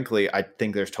heading. And frankly, I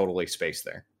think there's totally space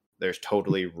there. There's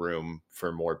totally room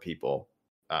for more people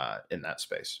in that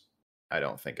space. I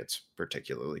don't think it's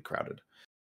particularly crowded.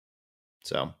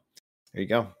 So there you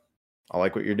go. I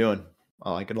like what you're doing.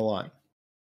 I like it a lot.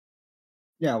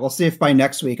 Yeah, we'll see if by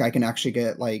next week I can actually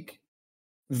get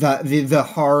the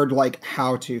hard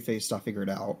how to face stuff figured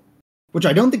out. Which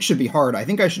I don't think should be hard. I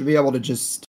think I should be able to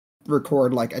just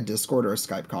record a Discord or a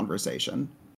Skype conversation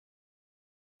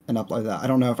and upload that. I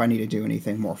don't know if I need to do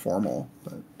anything more formal,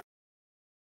 but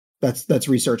that's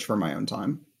research for my own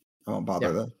time. I won't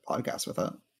bother the podcast with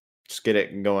it. Just get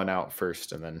it going out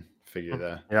first and then figure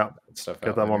the stuff out.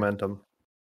 Get that momentum.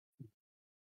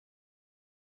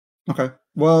 Okay.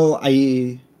 Well,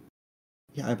 I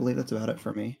believe that's about it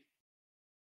for me.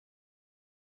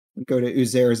 Go to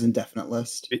Uzair's indefinite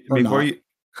list. Before you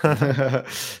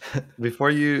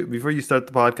start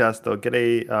the podcast though, get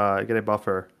a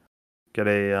buffer, get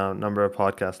a number of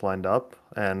podcasts lined up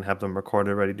and have them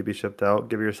recorded, ready to be shipped out.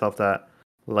 Give yourself that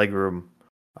leg room,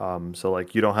 so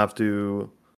you don't have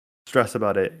to stress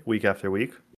about it week after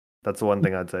week. That's the one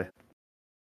thing I'd say.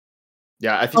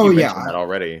 Yeah, I think you mentioned that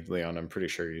already, Leon. I'm pretty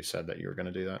sure you said that you were going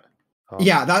to do that.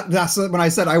 Yeah, that's when I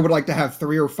said I would like to have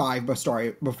 3 or 5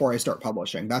 before I start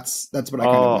publishing. That's what I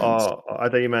kind of meant. I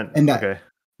thought you meant. And that, okay.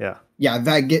 Yeah,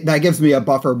 that gives me a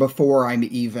buffer before I'm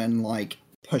even like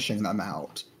pushing them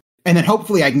out, and then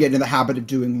hopefully I can get into the habit of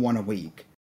doing one a week.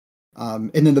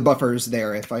 And then the buffer is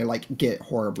there if I like get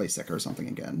horribly sick or something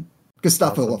again, because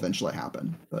stuff will eventually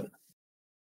happen. But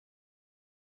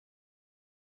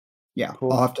yeah,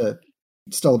 Cool. I'll have to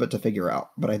still a bit to figure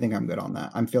out, but I think I'm good on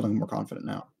that. I'm feeling more confident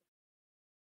now.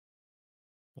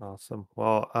 Awesome.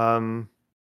 Well,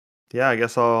 yeah, I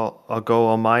guess I'll go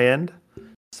on my end.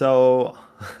 So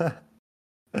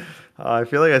I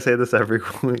feel like I say this every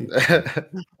week,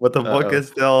 but the book is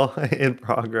still in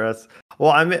progress.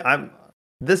 Well, I'm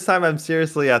this time I'm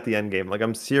seriously at the end game. Like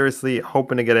I'm seriously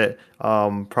hoping to get it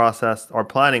processed or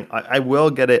planning. I will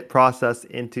get it processed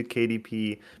into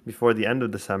KDP before the end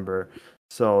of December.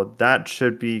 So that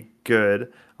should be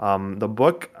good. The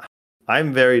book,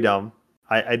 I'm very dumb.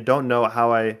 I don't know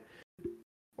how I'll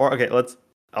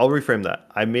reframe that.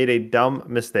 I made a dumb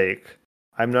mistake.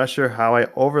 I'm not sure how I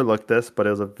overlooked this, but it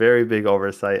was a very big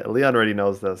oversight. Leon already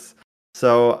knows this.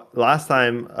 So last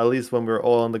time, at least when we were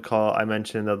all on the call, I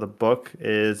mentioned that the book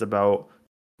is about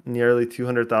nearly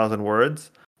 200,000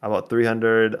 words, about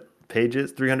 300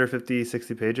 pages, 350,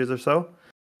 60 pages or so.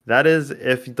 That is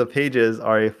if the pages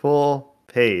are a full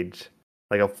page,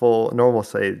 like a full normal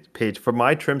size page. For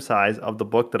my trim size of the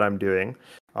book that I'm doing,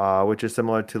 which is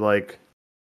similar to like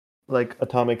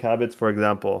Atomic Habits, for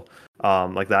example,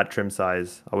 like that trim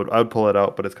size. I would pull it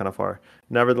out, but it's kind of far.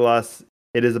 Nevertheless,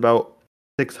 it is about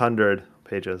 600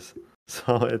 pages,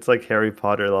 so it's like Harry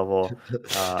Potter level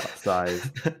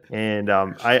size. And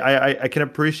I can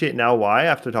appreciate now why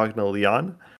after talking to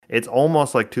Leon, it's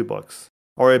almost like two books,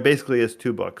 or it basically is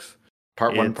two books.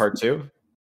 Part one, part two.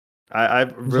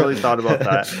 I've really thought about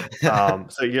that.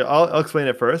 So yeah, I'll explain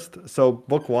it first. So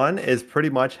book one is pretty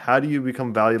much how do you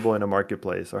become valuable in a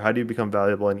marketplace, or how do you become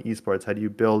valuable in esports? How do you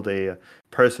build a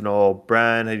personal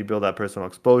brand? How do you build that personal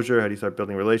exposure? How do you start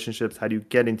building relationships? How do you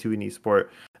get into an esport?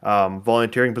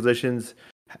 Volunteering positions,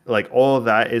 like all of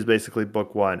that is basically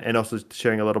book one, and also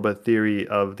sharing a little bit of theory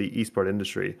of the esport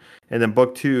industry. And then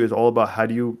book two is all about how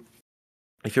do you,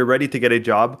 if you're ready to get a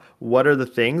job, what are the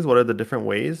things, what are the different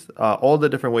ways, all the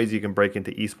different ways you can break into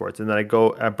esports. And then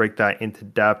I break that into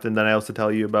depth. And then I also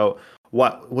tell you about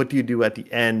what do you do at the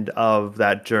end of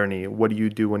that journey? What do you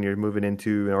do when you're moving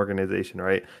into an organization,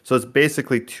 right? So it's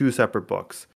basically two separate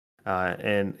books.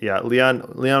 And yeah, Leon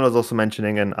was also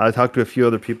mentioning, and I talked to a few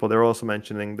other people, they were also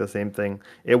mentioning the same thing.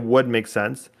 It would make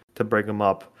sense to break them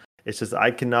up. It's just I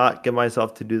cannot get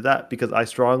myself to do that because I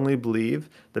strongly believe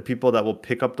the people that will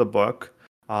pick up the book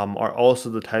are also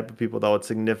the type of people that would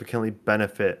significantly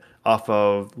benefit off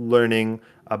of learning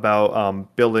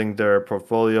about building their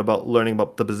portfolio, about learning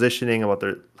about the positioning, about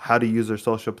how to use their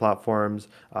social platforms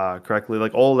correctly,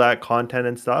 like all that content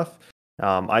and stuff.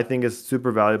 I think is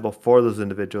super valuable for those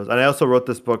individuals. And I also wrote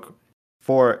this book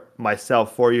for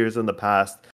myself 4 years in the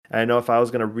past. And I know if I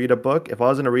was going to read a book, if I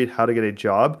was going to read how to get a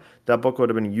job, that book would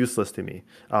have been useless to me.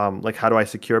 Like, how do I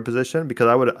secure a position? Because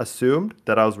I would have assumed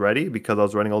that I was ready because I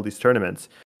was running all these tournaments.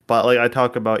 But like I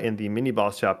talk about in the mini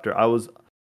boss chapter, I was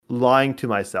lying to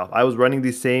myself. I was running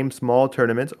these same small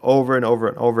tournaments over and over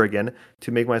and over again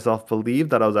to make myself believe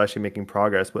that I was actually making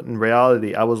progress. But in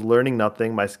reality, I was learning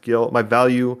nothing. My skill, my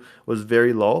value was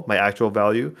very low, my actual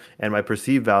value, and my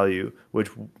perceived value, which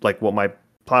like what my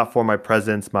platform, my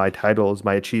presence, my titles,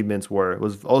 my achievements were,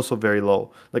 was also very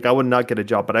low. Like I would not get a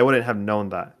job, but I wouldn't have known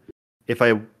that if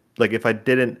I if I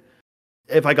didn't,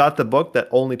 if I got the book that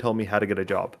only told me how to get a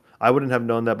job. I wouldn't have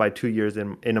known that by 2 years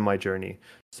into my journey.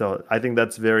 So I think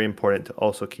that's very important to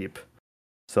also keep.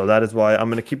 So that is why I'm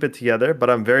going to keep it together,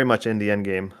 but I'm very much in the end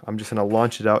game. I'm just going to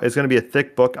launch it out. It's going to be a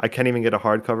thick book. I can't even get a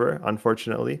hardcover,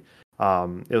 unfortunately.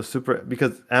 It was super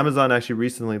because Amazon actually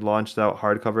recently launched out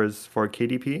hardcovers for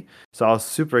KDP. So I was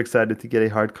super excited to get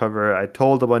a hardcover. I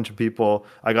told a bunch of people.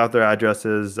 I got their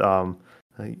addresses. I'm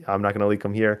not going to leak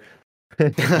them here.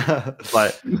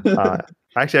 But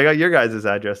actually, I got your guys'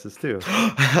 addresses too.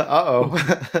 Uh-oh.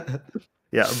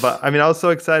 Yeah, but I mean, I was so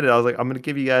excited. I was like, I'm going to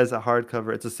give you guys a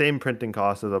hardcover. It's the same printing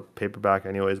cost as a paperback,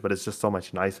 anyways, but it's just so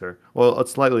much nicer. Well,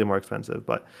 it's slightly more expensive,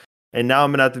 but. And now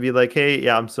I'm going to have to be like, hey,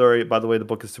 yeah, I'm sorry. By the way, the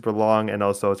book is super long, and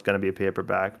also it's going to be a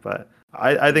paperback. But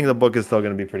I think the book is still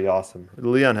going to be pretty awesome.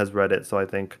 Leon has read it, so I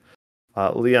think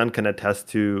Leon can attest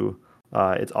to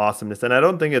its awesomeness. And I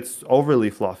don't think it's overly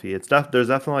fluffy. There's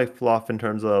definitely fluff in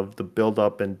terms of the build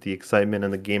up and the excitement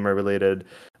and the gamer related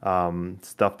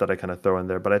stuff that I kind of throw in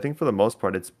there. But I think for the most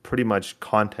part, it's pretty much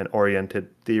content oriented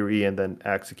theory and then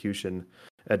execution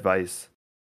advice.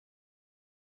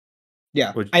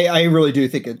 Yeah, I really do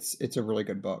think it's a really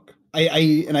good book.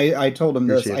 I told him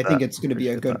this. I think it's going to be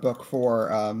a good book for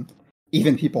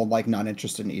even people like not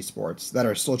interested in esports that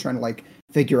are still trying to like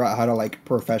figure out how to like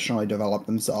professionally develop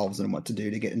themselves and what to do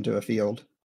to get into a field.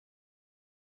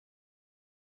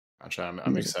 Gotcha.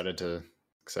 I'm excited to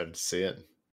see it.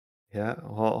 Yeah,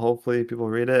 well, hopefully people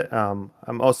read it. I'm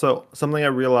also something I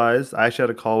realized. I actually had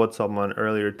a call with someone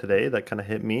earlier today that kind of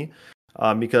hit me,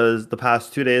 because the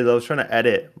past 2 days I was trying to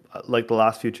edit like the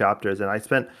last few chapters, and I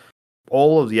spent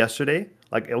all of yesterday,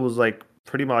 like it was like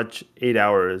pretty much 8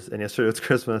 hours, and yesterday was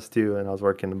Christmas too, and I was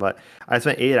working, but I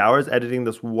spent 8 hours editing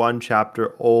this one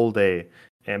chapter all day.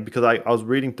 And because I was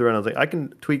reading through and I was like, I can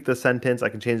tweak the sentence, I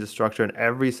can change the structure, and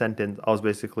every sentence I was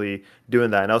basically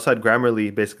doing that. And I also had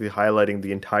Grammarly basically highlighting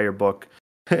the entire book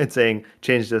and saying,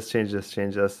 change this, change this,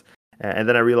 change this. And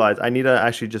then I realized I need to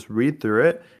actually just read through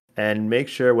it and make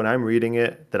sure when I'm reading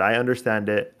it that I understand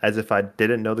it as if I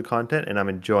didn't know the content and I'm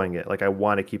enjoying it. Like I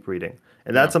want to keep reading.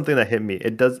 And that's something that hit me.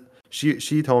 It does.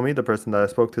 She told me, the person that I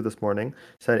spoke to this morning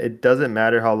said it doesn't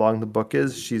matter how long the book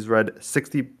is. She's read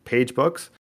 60-page books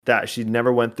that she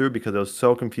never went through because it was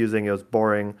so confusing, it was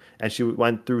boring, and she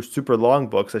went through super long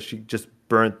books that she just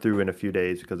burned through in a few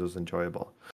days because it was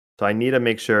enjoyable. So I need to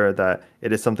make sure that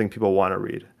it is something people want to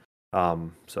read.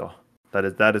 So that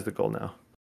is the goal now.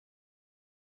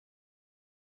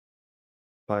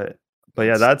 But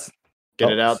yeah, that's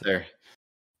get it out there.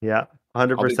 Yeah, I'll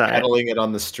be 100%. peddling it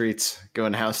on the streets,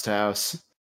 going house to house.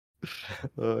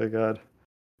 Oh my god.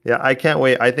 Yeah, I can't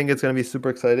wait. I think it's going to be super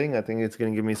exciting. I think it's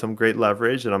going to give me some great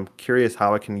leverage, and I'm curious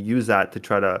how I can use that to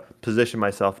try to position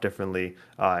myself differently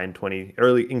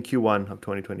early in Q1 of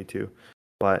 2022.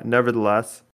 But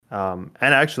nevertheless, and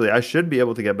actually, I should be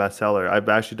able to get bestseller. I've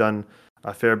actually done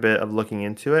a fair bit of looking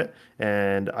into it,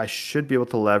 and I should be able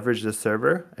to leverage this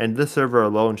server. And this server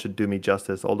alone should do me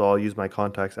justice, although I'll use my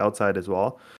contacts outside as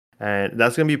well. And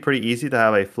that's going to be pretty easy to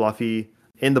have a fluffy.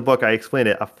 In the book, I explain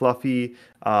it, a fluffy.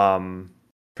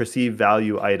 Perceived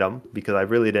value item, because I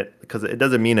really didn't, because it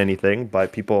doesn't mean anything,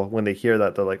 but people, when they hear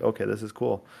that, they're like, okay, this is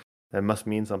cool, it must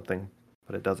mean something,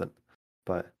 but it doesn't.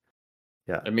 But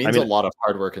yeah, it means a lot of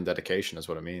hard work and dedication is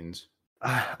what it means.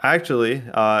 Actually,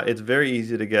 it's very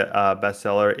easy to get a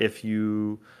bestseller if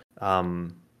you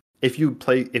game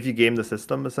the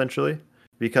system essentially,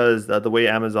 because the way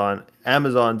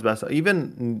Amazon's best,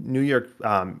 even New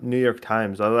York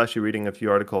Times, I was actually reading a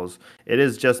few articles. It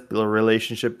is just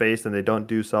relationship based, and they don't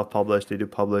do self-published, they do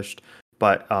published,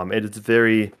 but it is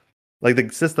very, like, the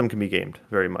system can be gamed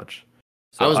very much.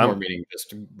 So I was more meaning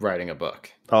just writing a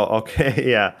book. Oh, okay.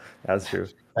 Yeah, that's true.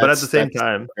 But at the same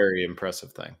time, very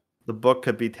impressive thing. The book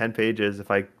could be 10 pages. If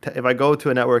I go to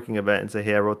a networking event and say,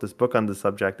 hey, I wrote this book on this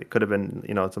subject, it could have been,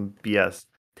 some BS,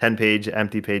 10-page,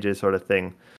 empty pages sort of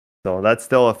thing. So that's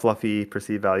still a fluffy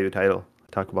perceived value title.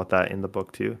 I talk about that in the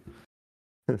book too.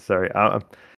 Sorry, I'm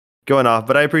going off,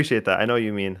 but I appreciate that. I know what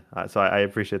you mean. So I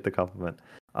appreciate the compliment.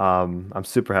 I'm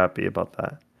super happy about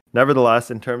that.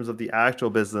 Nevertheless, in terms of the actual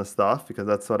business stuff, because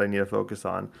that's what I need to focus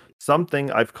on, something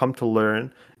I've come to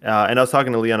learn, and I was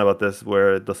talking to Leon about this,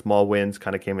 where the small wins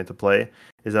kind of came into play,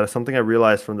 is that something I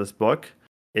realized from this book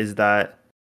is that,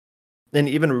 and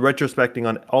even retrospecting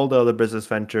on all the other business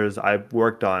ventures I've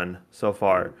worked on so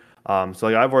far, so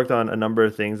like I've worked on a number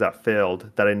of things that failed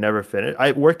that I never finished.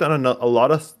 I worked on a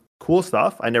lot of cool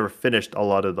stuff. I never finished a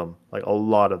lot of them, like a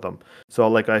lot of them. So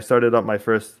like I started up my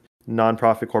first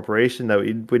nonprofit corporation that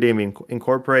we didn't even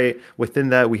incorporate. Within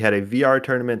that, we had a VR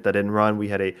tournament that didn't run. We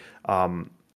had a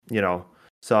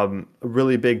some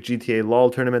really big GTA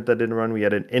LOL tournament that didn't run. We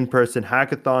had an in-person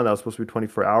hackathon that was supposed to be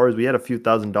 24 hours. We had a few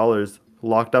 $1,000s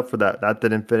locked up for that. That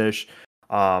didn't finish.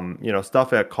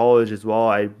 Stuff at college as well,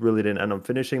 I really didn't end up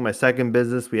finishing. My second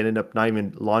business, we ended up not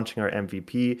even launching our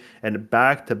MVP. And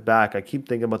back to back, I keep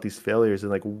thinking about these failures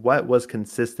and like what was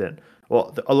consistent.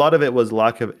 Well, a lot of it was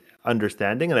lack of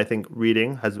understanding, and I think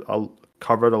reading has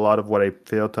covered a lot of what I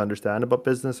failed to understand about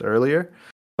business earlier.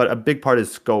 But a big part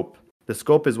is scope. The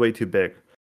scope is way too big.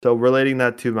 So relating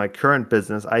that to my current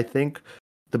business, I think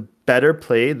the better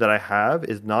play that I have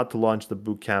is not to launch the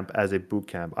bootcamp as a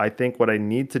bootcamp. I think what I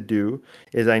need to do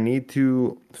is I need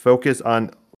to focus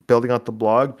on building out the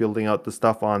blog, building out the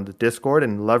stuff on the Discord,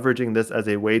 and leveraging this as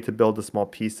a way to build the small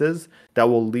pieces that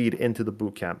will lead into the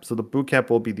bootcamp. So the bootcamp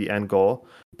will be the end goal,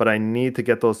 but I need to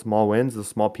get those small wins, the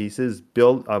small pieces,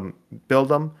 build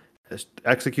them,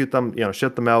 execute them,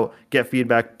 ship them out, get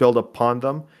feedback, build upon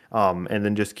them, and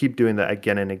then just keep doing that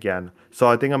again and again. So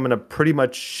I think I'm going to pretty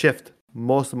much shift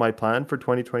most of my plan for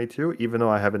 2022, even though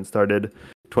I haven't started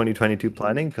 2022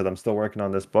 planning because I'm still working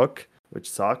on this book, which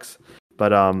sucks.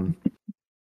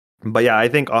 But yeah, I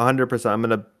think 100% I'm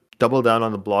going to double down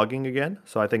on the blogging again.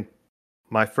 So I think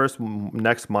my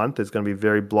next month is going to be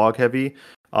very blog heavy,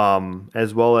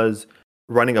 as well as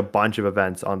running a bunch of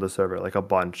events on the server, like a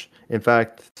bunch. In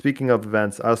fact, speaking of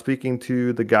events, I was speaking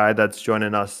to the guy that's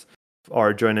joining us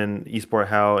or joining Esport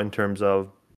How in terms of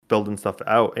building stuff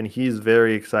out, and he's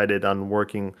very excited on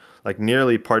working like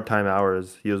nearly part-time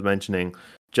hours, he was mentioning,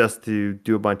 just to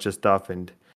do a bunch of stuff.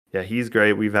 And yeah, he's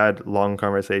great. We've had long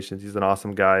conversations. He's an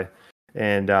awesome guy.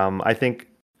 And I think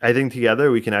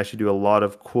together we can actually do a lot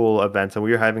of cool events, and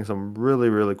we are having some really,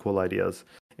 really cool ideas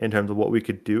in terms of what we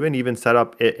could do, and even set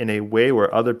up it in a way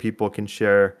where other people can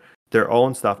share their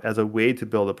own stuff as a way to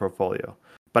build a portfolio.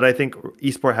 But I think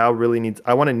Esport How really needs,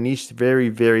 I want to niche very,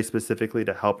 very specifically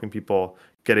to helping people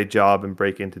get a job and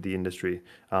break into the industry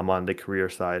on the career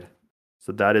side.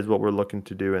 So that is what we're looking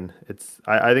to do. And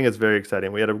I think it's very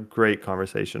exciting. We had a great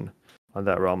conversation on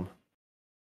that realm.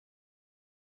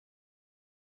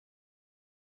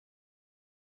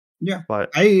 Yeah, But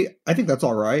I think that's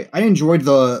all right. I enjoyed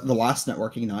the last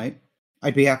networking night.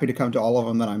 I'd be happy to come to all of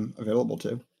them that I'm available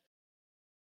to.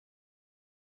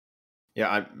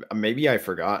 Yeah, maybe I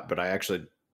forgot, but I actually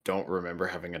don't remember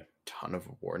having a ton of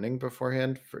warning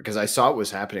beforehand because I saw it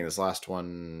was happening this last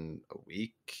one a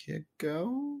week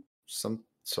ago,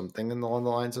 something along the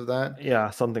lines of that. yeah,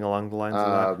 something along the lines of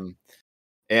that.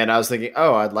 And I was thinking,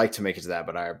 oh, I'd like to make it to that,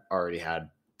 but I already had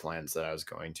plans that I was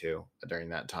going to during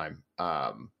that time.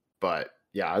 But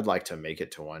yeah, I'd like to make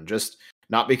it to one. Just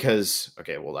not because,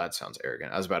 okay, well, that sounds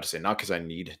arrogant. I was about to say, not because I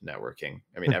need networking.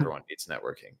 I mean, everyone needs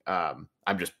networking.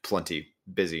 I'm just plenty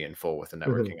busy and full with the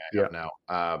networking I Yeah. have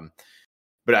now.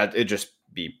 But it'd just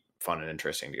be fun and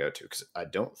interesting to go to because I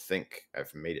don't think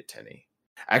I've made it to any.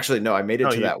 Actually, no, I made it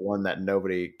to that one that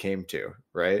nobody came to,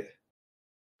 right?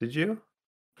 Did you?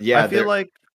 I Yeah, feel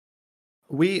like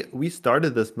we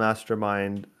started this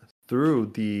mastermind through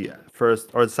the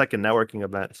first or the second networking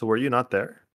event. So were you not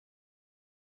there?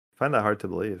 I find that hard to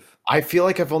believe. I feel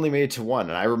like I've only made it to one,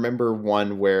 and I remember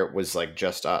one where it was like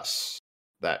just us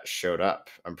that showed up.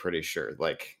 I'm pretty sure.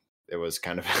 Like it was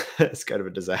kind of it's kind of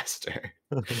a disaster.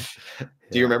 Do you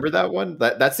Yeah. remember that one?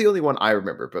 That's the only one I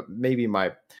remember, but maybe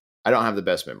I don't have the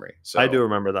best memory. So I do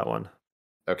remember that one.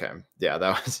 okay. Yeah,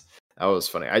 that was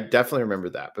funny. I definitely remember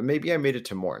that, but maybe I made it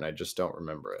to more and I just don't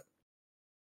remember it.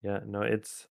 Yeah,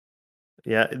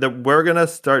 no, we're gonna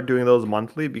start doing those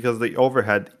monthly because the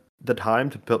overhead, the time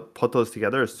to put those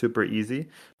together is super easy.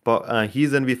 But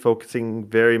he's gonna be focusing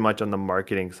very much on the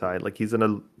marketing side. Like he's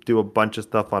gonna do a bunch of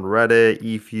stuff on Reddit,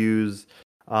 eFuse,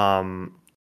 um,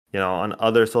 on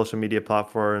other social media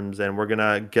platforms, and we're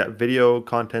gonna get video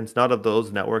contents, not of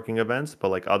those networking events, but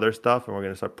like other stuff, and we're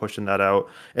gonna start pushing that out.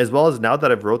 As well as now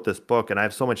that I've wrote this book and I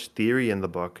have so much theory in the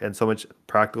book and so much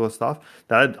practical stuff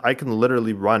that I can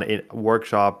literally run a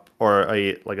workshop or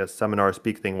a seminar,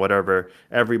 speak thing, whatever,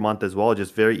 every month as well,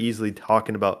 just very easily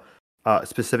talking about a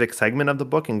specific segment of the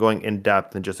book and going in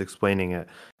depth and just explaining it.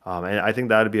 And I think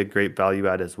that would be a great value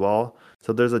add as well.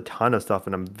 So there's a ton of stuff,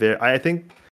 and I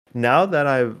think now that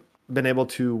I've been able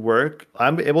to work,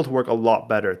 I'm able to work a lot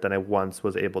better than I once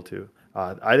was able to.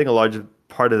 I think a large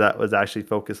part of that was actually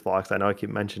focus locks. I know I keep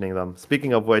mentioning them.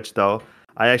 Speaking of which, though,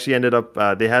 I actually ended up,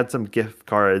 they had some gift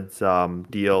cards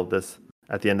deal this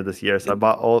at the end of this year. So I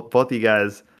bought both of you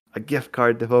guys a gift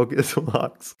card to focus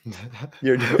locks.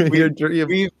 We've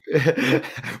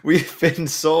been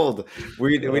sold.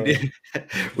 We did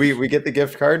we get the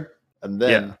gift card and then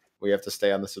Yeah. we have to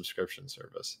stay on the subscription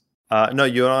service. No,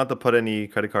 you don't have to put any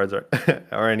credit cards or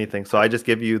or anything. So I just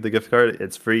give you the gift card.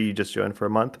 It's free. You just join for a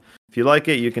month. If you like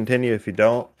it, you continue. If you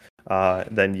don't,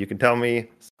 then you can tell me.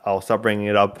 I'll stop bringing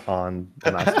it up on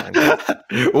the mastermind.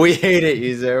 We hate it,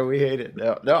 Uzair. We hate it.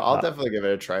 No, I'll definitely give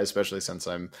it a try, especially since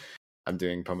I'm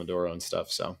doing Pomodoro and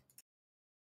stuff. So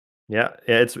yeah,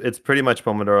 it's pretty much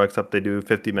Pomodoro, except they do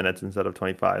 50 minutes instead of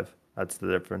 25. That's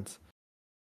the difference.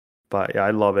 But yeah,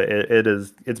 I love it.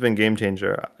 It's been game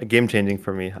changing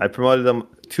for me. I promoted them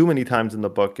too many times in the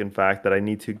book, in fact, that I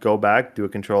need to go back, do a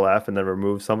control F, and then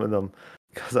remove some of them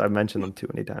because I mentioned them too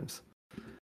many times.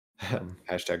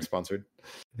 hashtag sponsored.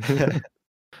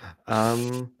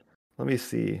 Let me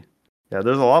see. Yeah,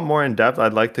 there's a lot more in depth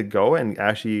I'd like to go and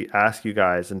actually ask you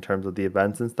guys in terms of the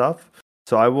events and stuff.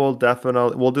 So I will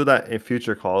we'll do that in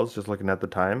future calls, just looking at the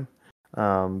time.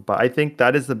 But I think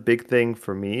that is the big thing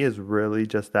for me is really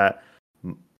just that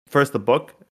first the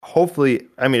book. Hopefully,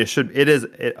 I mean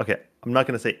okay. I'm not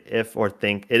going to say if or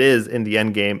think. It is in the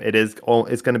end game. It's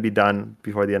going to be done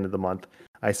before the end of the month.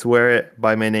 I swear it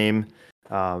by my name.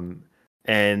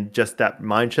 And just that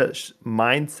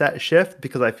mindset shift,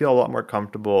 because I feel a lot more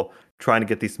comfortable trying to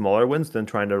get these smaller wins than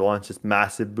trying to launch this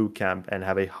massive boot camp and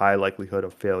have a high likelihood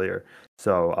of failure.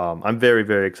 So I'm very,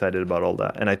 very excited about all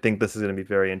that. And I think this is going to be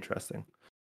very interesting.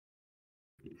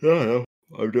 Yeah,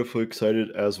 I'm definitely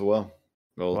excited as well.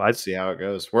 we'll Well, see how it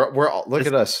goes. We're all, look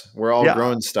at us. We're all Yeah.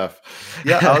 growing stuff.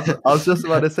 Yeah, I was just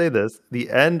about to say this. The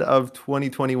end of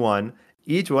 2021,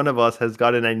 each one of us has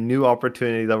gotten a new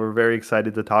opportunity that we're very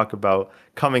excited to talk about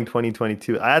coming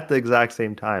 2022 at the exact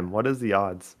same time. What is the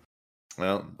odds?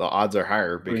 Well, the odds are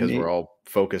higher because neat. we're all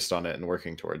focused on it and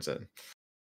working towards it.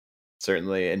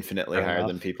 Certainly infinitely Fair higher enough.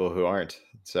 than people who aren't.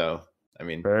 So, I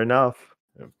mean, Fair enough.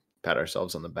 pat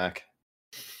ourselves on the back.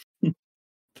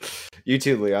 You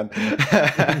too, Leon.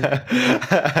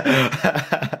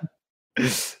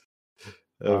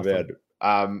 Oh Awesome.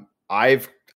 man.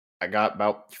 I got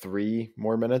about 3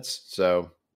 more minutes,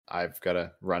 so I've got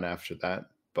to run after that.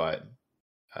 But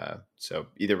so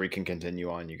either we can continue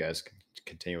on, you guys can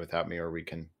continue without me, or we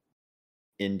can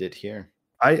end it here.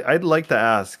 I'd like to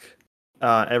ask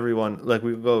everyone, like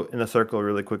we go in a circle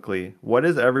really quickly. What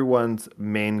is everyone's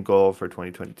main goal for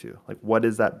 2022? Like, what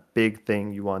is that big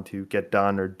thing you want to get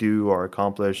done or do or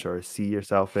accomplish or see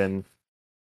yourself in?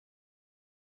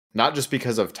 Not just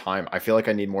because of time. I feel like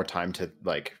I need more time to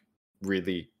like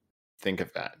really think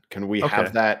of that. Can we have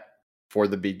Okay. that for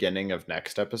the beginning of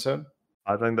next episode?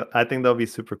 I think that'll be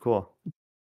super cool.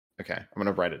 Okay, I'm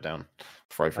gonna write it down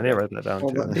before I I need forget. to write that down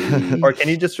Well, too. that'd be- Or can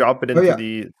you just drop it into yeah.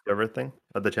 the server thing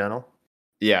of the channel?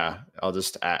 Yeah, I'll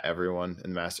just at everyone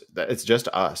in master. It's just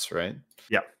us, right?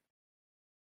 Yeah.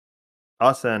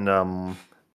 Us and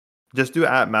just do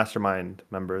at mastermind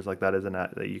members. Like that is an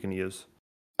at that you can use.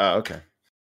 Oh, okay.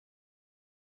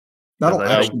 That'll I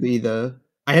actually be the.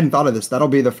 I hadn't thought of this. That'll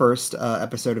be the first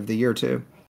episode of the year too.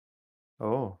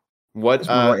 Oh. What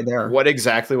Right there. what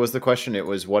exactly was the question? It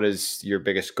was, what is your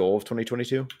biggest goal of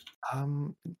 2022?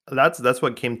 That's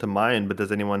what came to mind, but does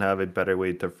anyone have a better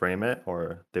way to frame it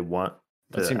or they want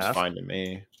to That seems ask? fine to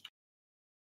me.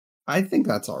 I think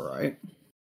that's all right.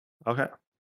 Okay.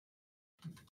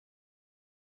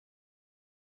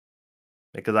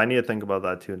 Because I need to think about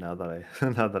that too now that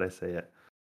I say it.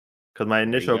 Because my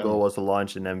initial go. goal was to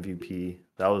launch an MVP.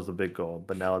 That was the big goal.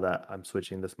 But now that I'm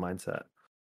switching this mindset.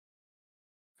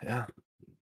 Yeah.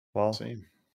 Well, Same.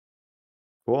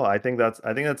 cool. I think that's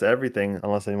everything,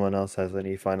 unless anyone else has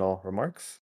any final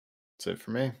remarks. That's it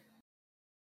for me.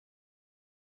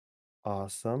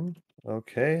 Awesome.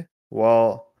 Okay.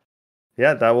 Well,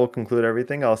 yeah, that will conclude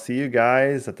everything. I'll see you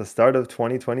guys at the start of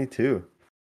 2022.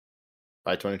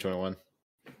 By 2021.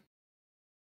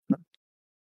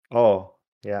 Oh,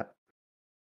 yeah.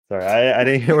 Sorry, I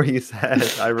didn't hear what you said.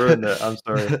 I ruined it. I'm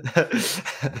sorry.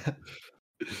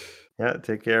 Yeah,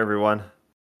 take care, everyone.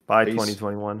 Bye, Peace.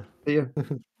 2021. See ya.